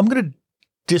gonna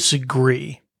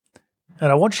disagree, and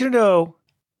I want you to know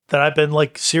that I've been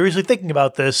like seriously thinking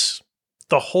about this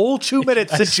the whole 2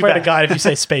 minutes I since you swear to back. God, if you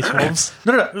say Space Wolves.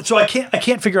 No. So I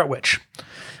can't figure out which.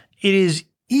 It is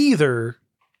either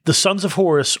the Sons of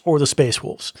Horus or the Space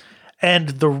Wolves,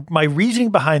 and my reasoning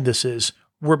behind this is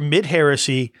we're mid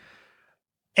heresy.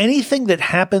 Anything that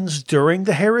happens during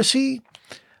the heresy,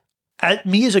 at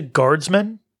me as a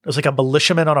guardsman, as like a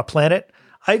militiaman on a planet,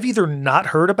 I've either not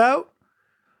heard about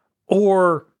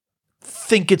or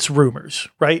think it's rumors,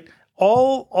 right?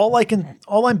 All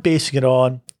I'm basing it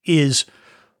on is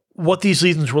what these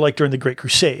legions were like during the Great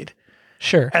Crusade.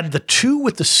 Sure. And the two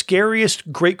with the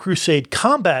scariest Great Crusade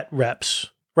combat reps,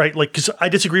 right? Like, because I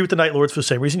disagree with the Night Lords for the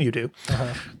same reason you do,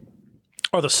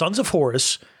 are the Sons of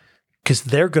Horus, because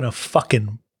they're going to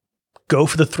fucking go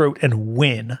for the throat and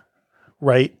win,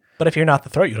 right? But if you're not the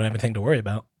throat, you don't have anything to worry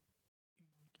about.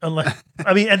 Unless,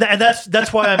 I mean, and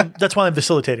that's why I'm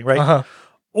facilitating, right? Uh-huh.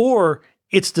 Or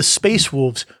it's the Space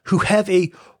Wolves who have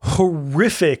a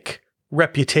horrific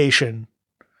reputation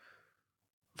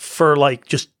for like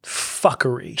just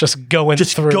fuckery, Just going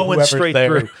straight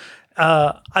through.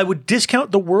 I would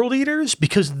discount the World Eaters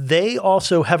because they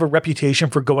also have a reputation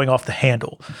for going off the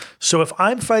handle. So if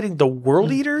I'm fighting the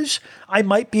World Eaters, I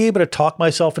might be able to talk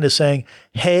myself into saying,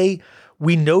 "Hey,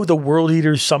 we know the World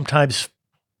Eaters sometimes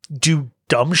do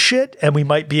dumb shit, and we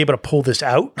might be able to pull this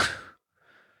out."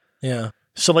 Yeah.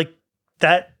 So like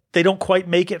that, they don't quite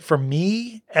make it for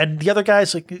me. And the other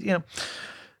guys, like, the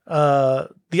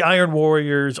Iron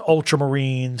Warriors,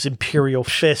 Ultramarines, Imperial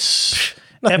Fists,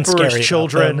 Nothing Emperor's scary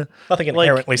Children. about them. Nothing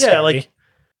inherently scary. Yeah, like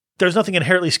there's nothing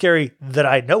inherently scary that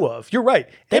I know of. You're right.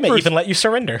 They may even let you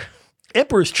surrender.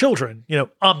 Emperor's Children,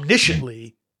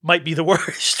 omnisciently might be the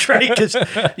worst, right? Because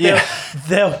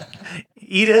they'll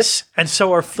eat us, and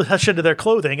so our flesh into their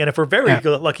clothing. And if we're very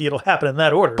lucky, it'll happen in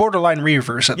that order. Borderline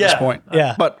Reavers at this point.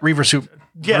 Yeah. But Reavers who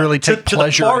really take to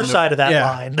pleasure the far in side of that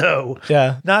line, no.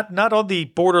 Yeah. Not on the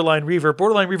Borderline Reaver.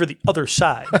 Borderline Reaver, the other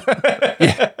side.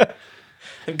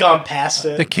 They've gone past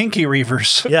it. The kinky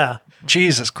Reavers. Yeah.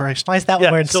 Jesus Christ. Why is that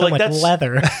one wearing so like, much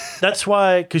leather? That's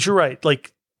why, because you're right.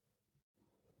 Like,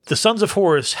 the Sons of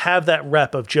Horus have that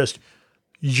rep of just,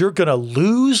 you're going to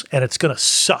lose and it's going to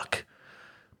suck.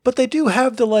 But they do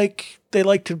have they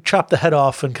like to chop the head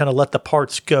off and kind of let the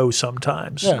parts go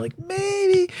sometimes. Yeah. Like,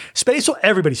 maybe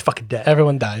everybody's fucking dead.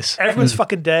 Everyone dies. Everyone's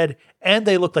fucking dead, and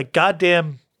they look like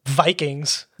goddamn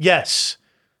Vikings. yes.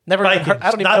 Never even heard,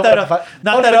 I don't even Not know, that- what,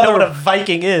 know what a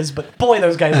Viking is, but boy,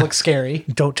 those guys look scary.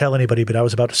 Don't tell anybody, but I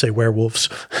was about to say werewolves.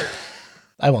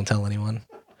 I won't tell anyone.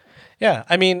 Yeah,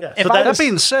 I mean, if so That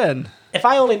being said, if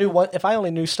I only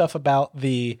knew stuff about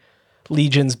the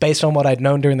legions based on what I'd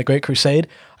known during the Great Crusade,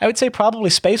 I would say probably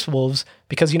Space Wolves,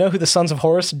 because you know who the Sons of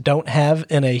Horus don't have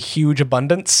in a huge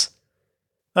abundance?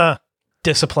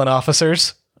 Discipline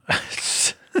officers.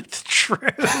 It's true.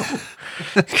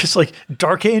 Because like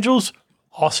Dark Angels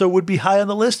also would be high on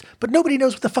the list, but nobody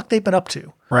knows what the fuck they've been up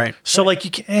to. right. So like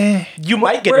you can, You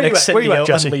might get where an you at? Where you at, Excendio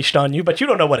Jesse? unleashed on you, but you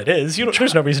don't know what it is.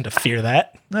 There's no reason to fear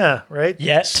that. yeah, right.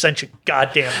 Yet. Sentient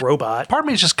goddamn robot. Part of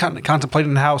me is just kind of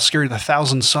contemplating how scary the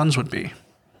Thousand Suns would be.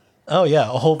 Oh yeah,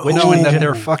 a whole witch Knowing that legion.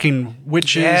 they're fucking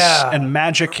witches Yeah. and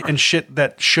magic and shit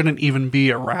that shouldn't even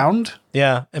be around.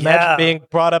 Yeah, imagine Yeah. being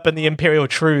brought up in the Imperial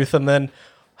Truth, and then,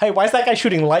 hey, why is that guy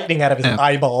shooting lightning out of his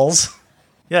eyeballs?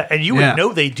 Yeah, and you would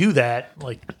know they do that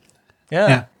like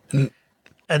Yeah.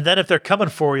 And then if they're coming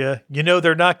for you, you know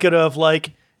they're not going to have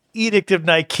like Edict of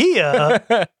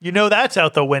Nicaea. You know that's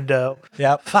out the window.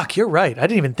 Yep. Fuck, you're right. I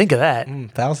didn't even think of that.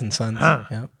 Thousand Sons.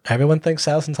 Yep. Everyone thinks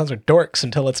Thousand Sons are dorks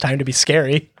until it's time to be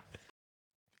scary.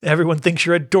 Everyone thinks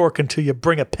you're a dork until you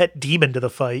bring a pet demon to the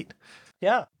fight.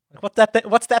 Yeah. What's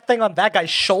that thing on that guy's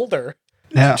shoulder?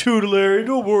 Yeah. Tutelary,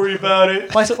 don't worry about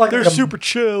it. Why is it like They're a- super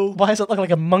chill. Why does it look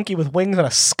like a monkey with wings and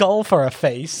a skull for a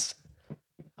face?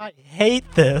 I hate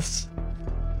this.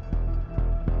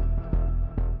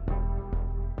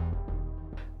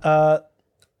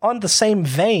 On the same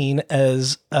vein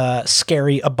as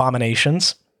scary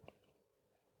abominations,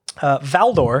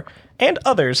 Valdor and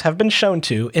others have been shown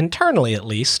to, internally at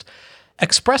least,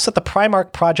 express that the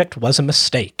Primarch project was a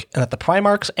mistake, and that the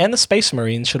Primarchs and the Space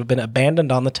Marines should have been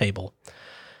abandoned on the table.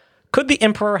 Could the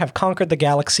Emperor have conquered the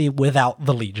galaxy without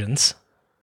the legions?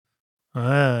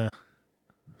 So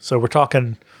we're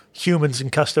talking humans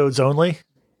and custodes only?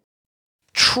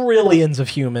 Trillions of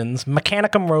humans,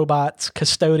 Mechanicum robots,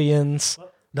 custodians,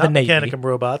 the Not Navy. Mechanicum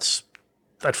robots.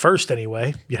 At first,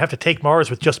 anyway. You'd have to take Mars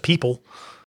with just people.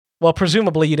 Well,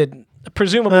 presumably you didn't.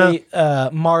 Presumably,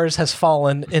 Mars has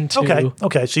fallen into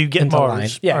Okay. So you get into Mars. line.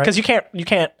 Yeah, All right. because you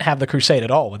can't have the Crusade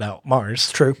at all without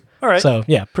Mars. True. All right. So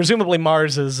yeah, presumably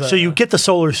Mars is. So you get the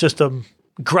solar system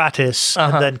gratis,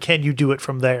 and then can you do it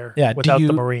from there without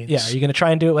the Marines? Yeah, are you going to try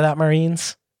and do it without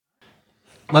Marines?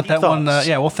 Let that one. Thoughts?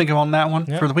 We'll think of on that one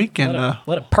for the week, and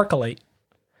Let it percolate.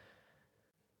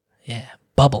 Yeah,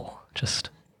 bubble.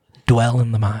 Just dwell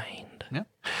in the mind. yeah.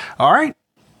 All right.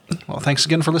 Well, thanks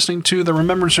again for listening to the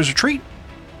Remembrancer's Retreat.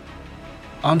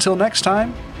 Until next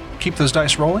time, keep those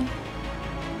dice rolling.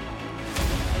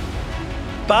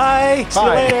 Bye. See you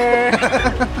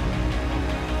later.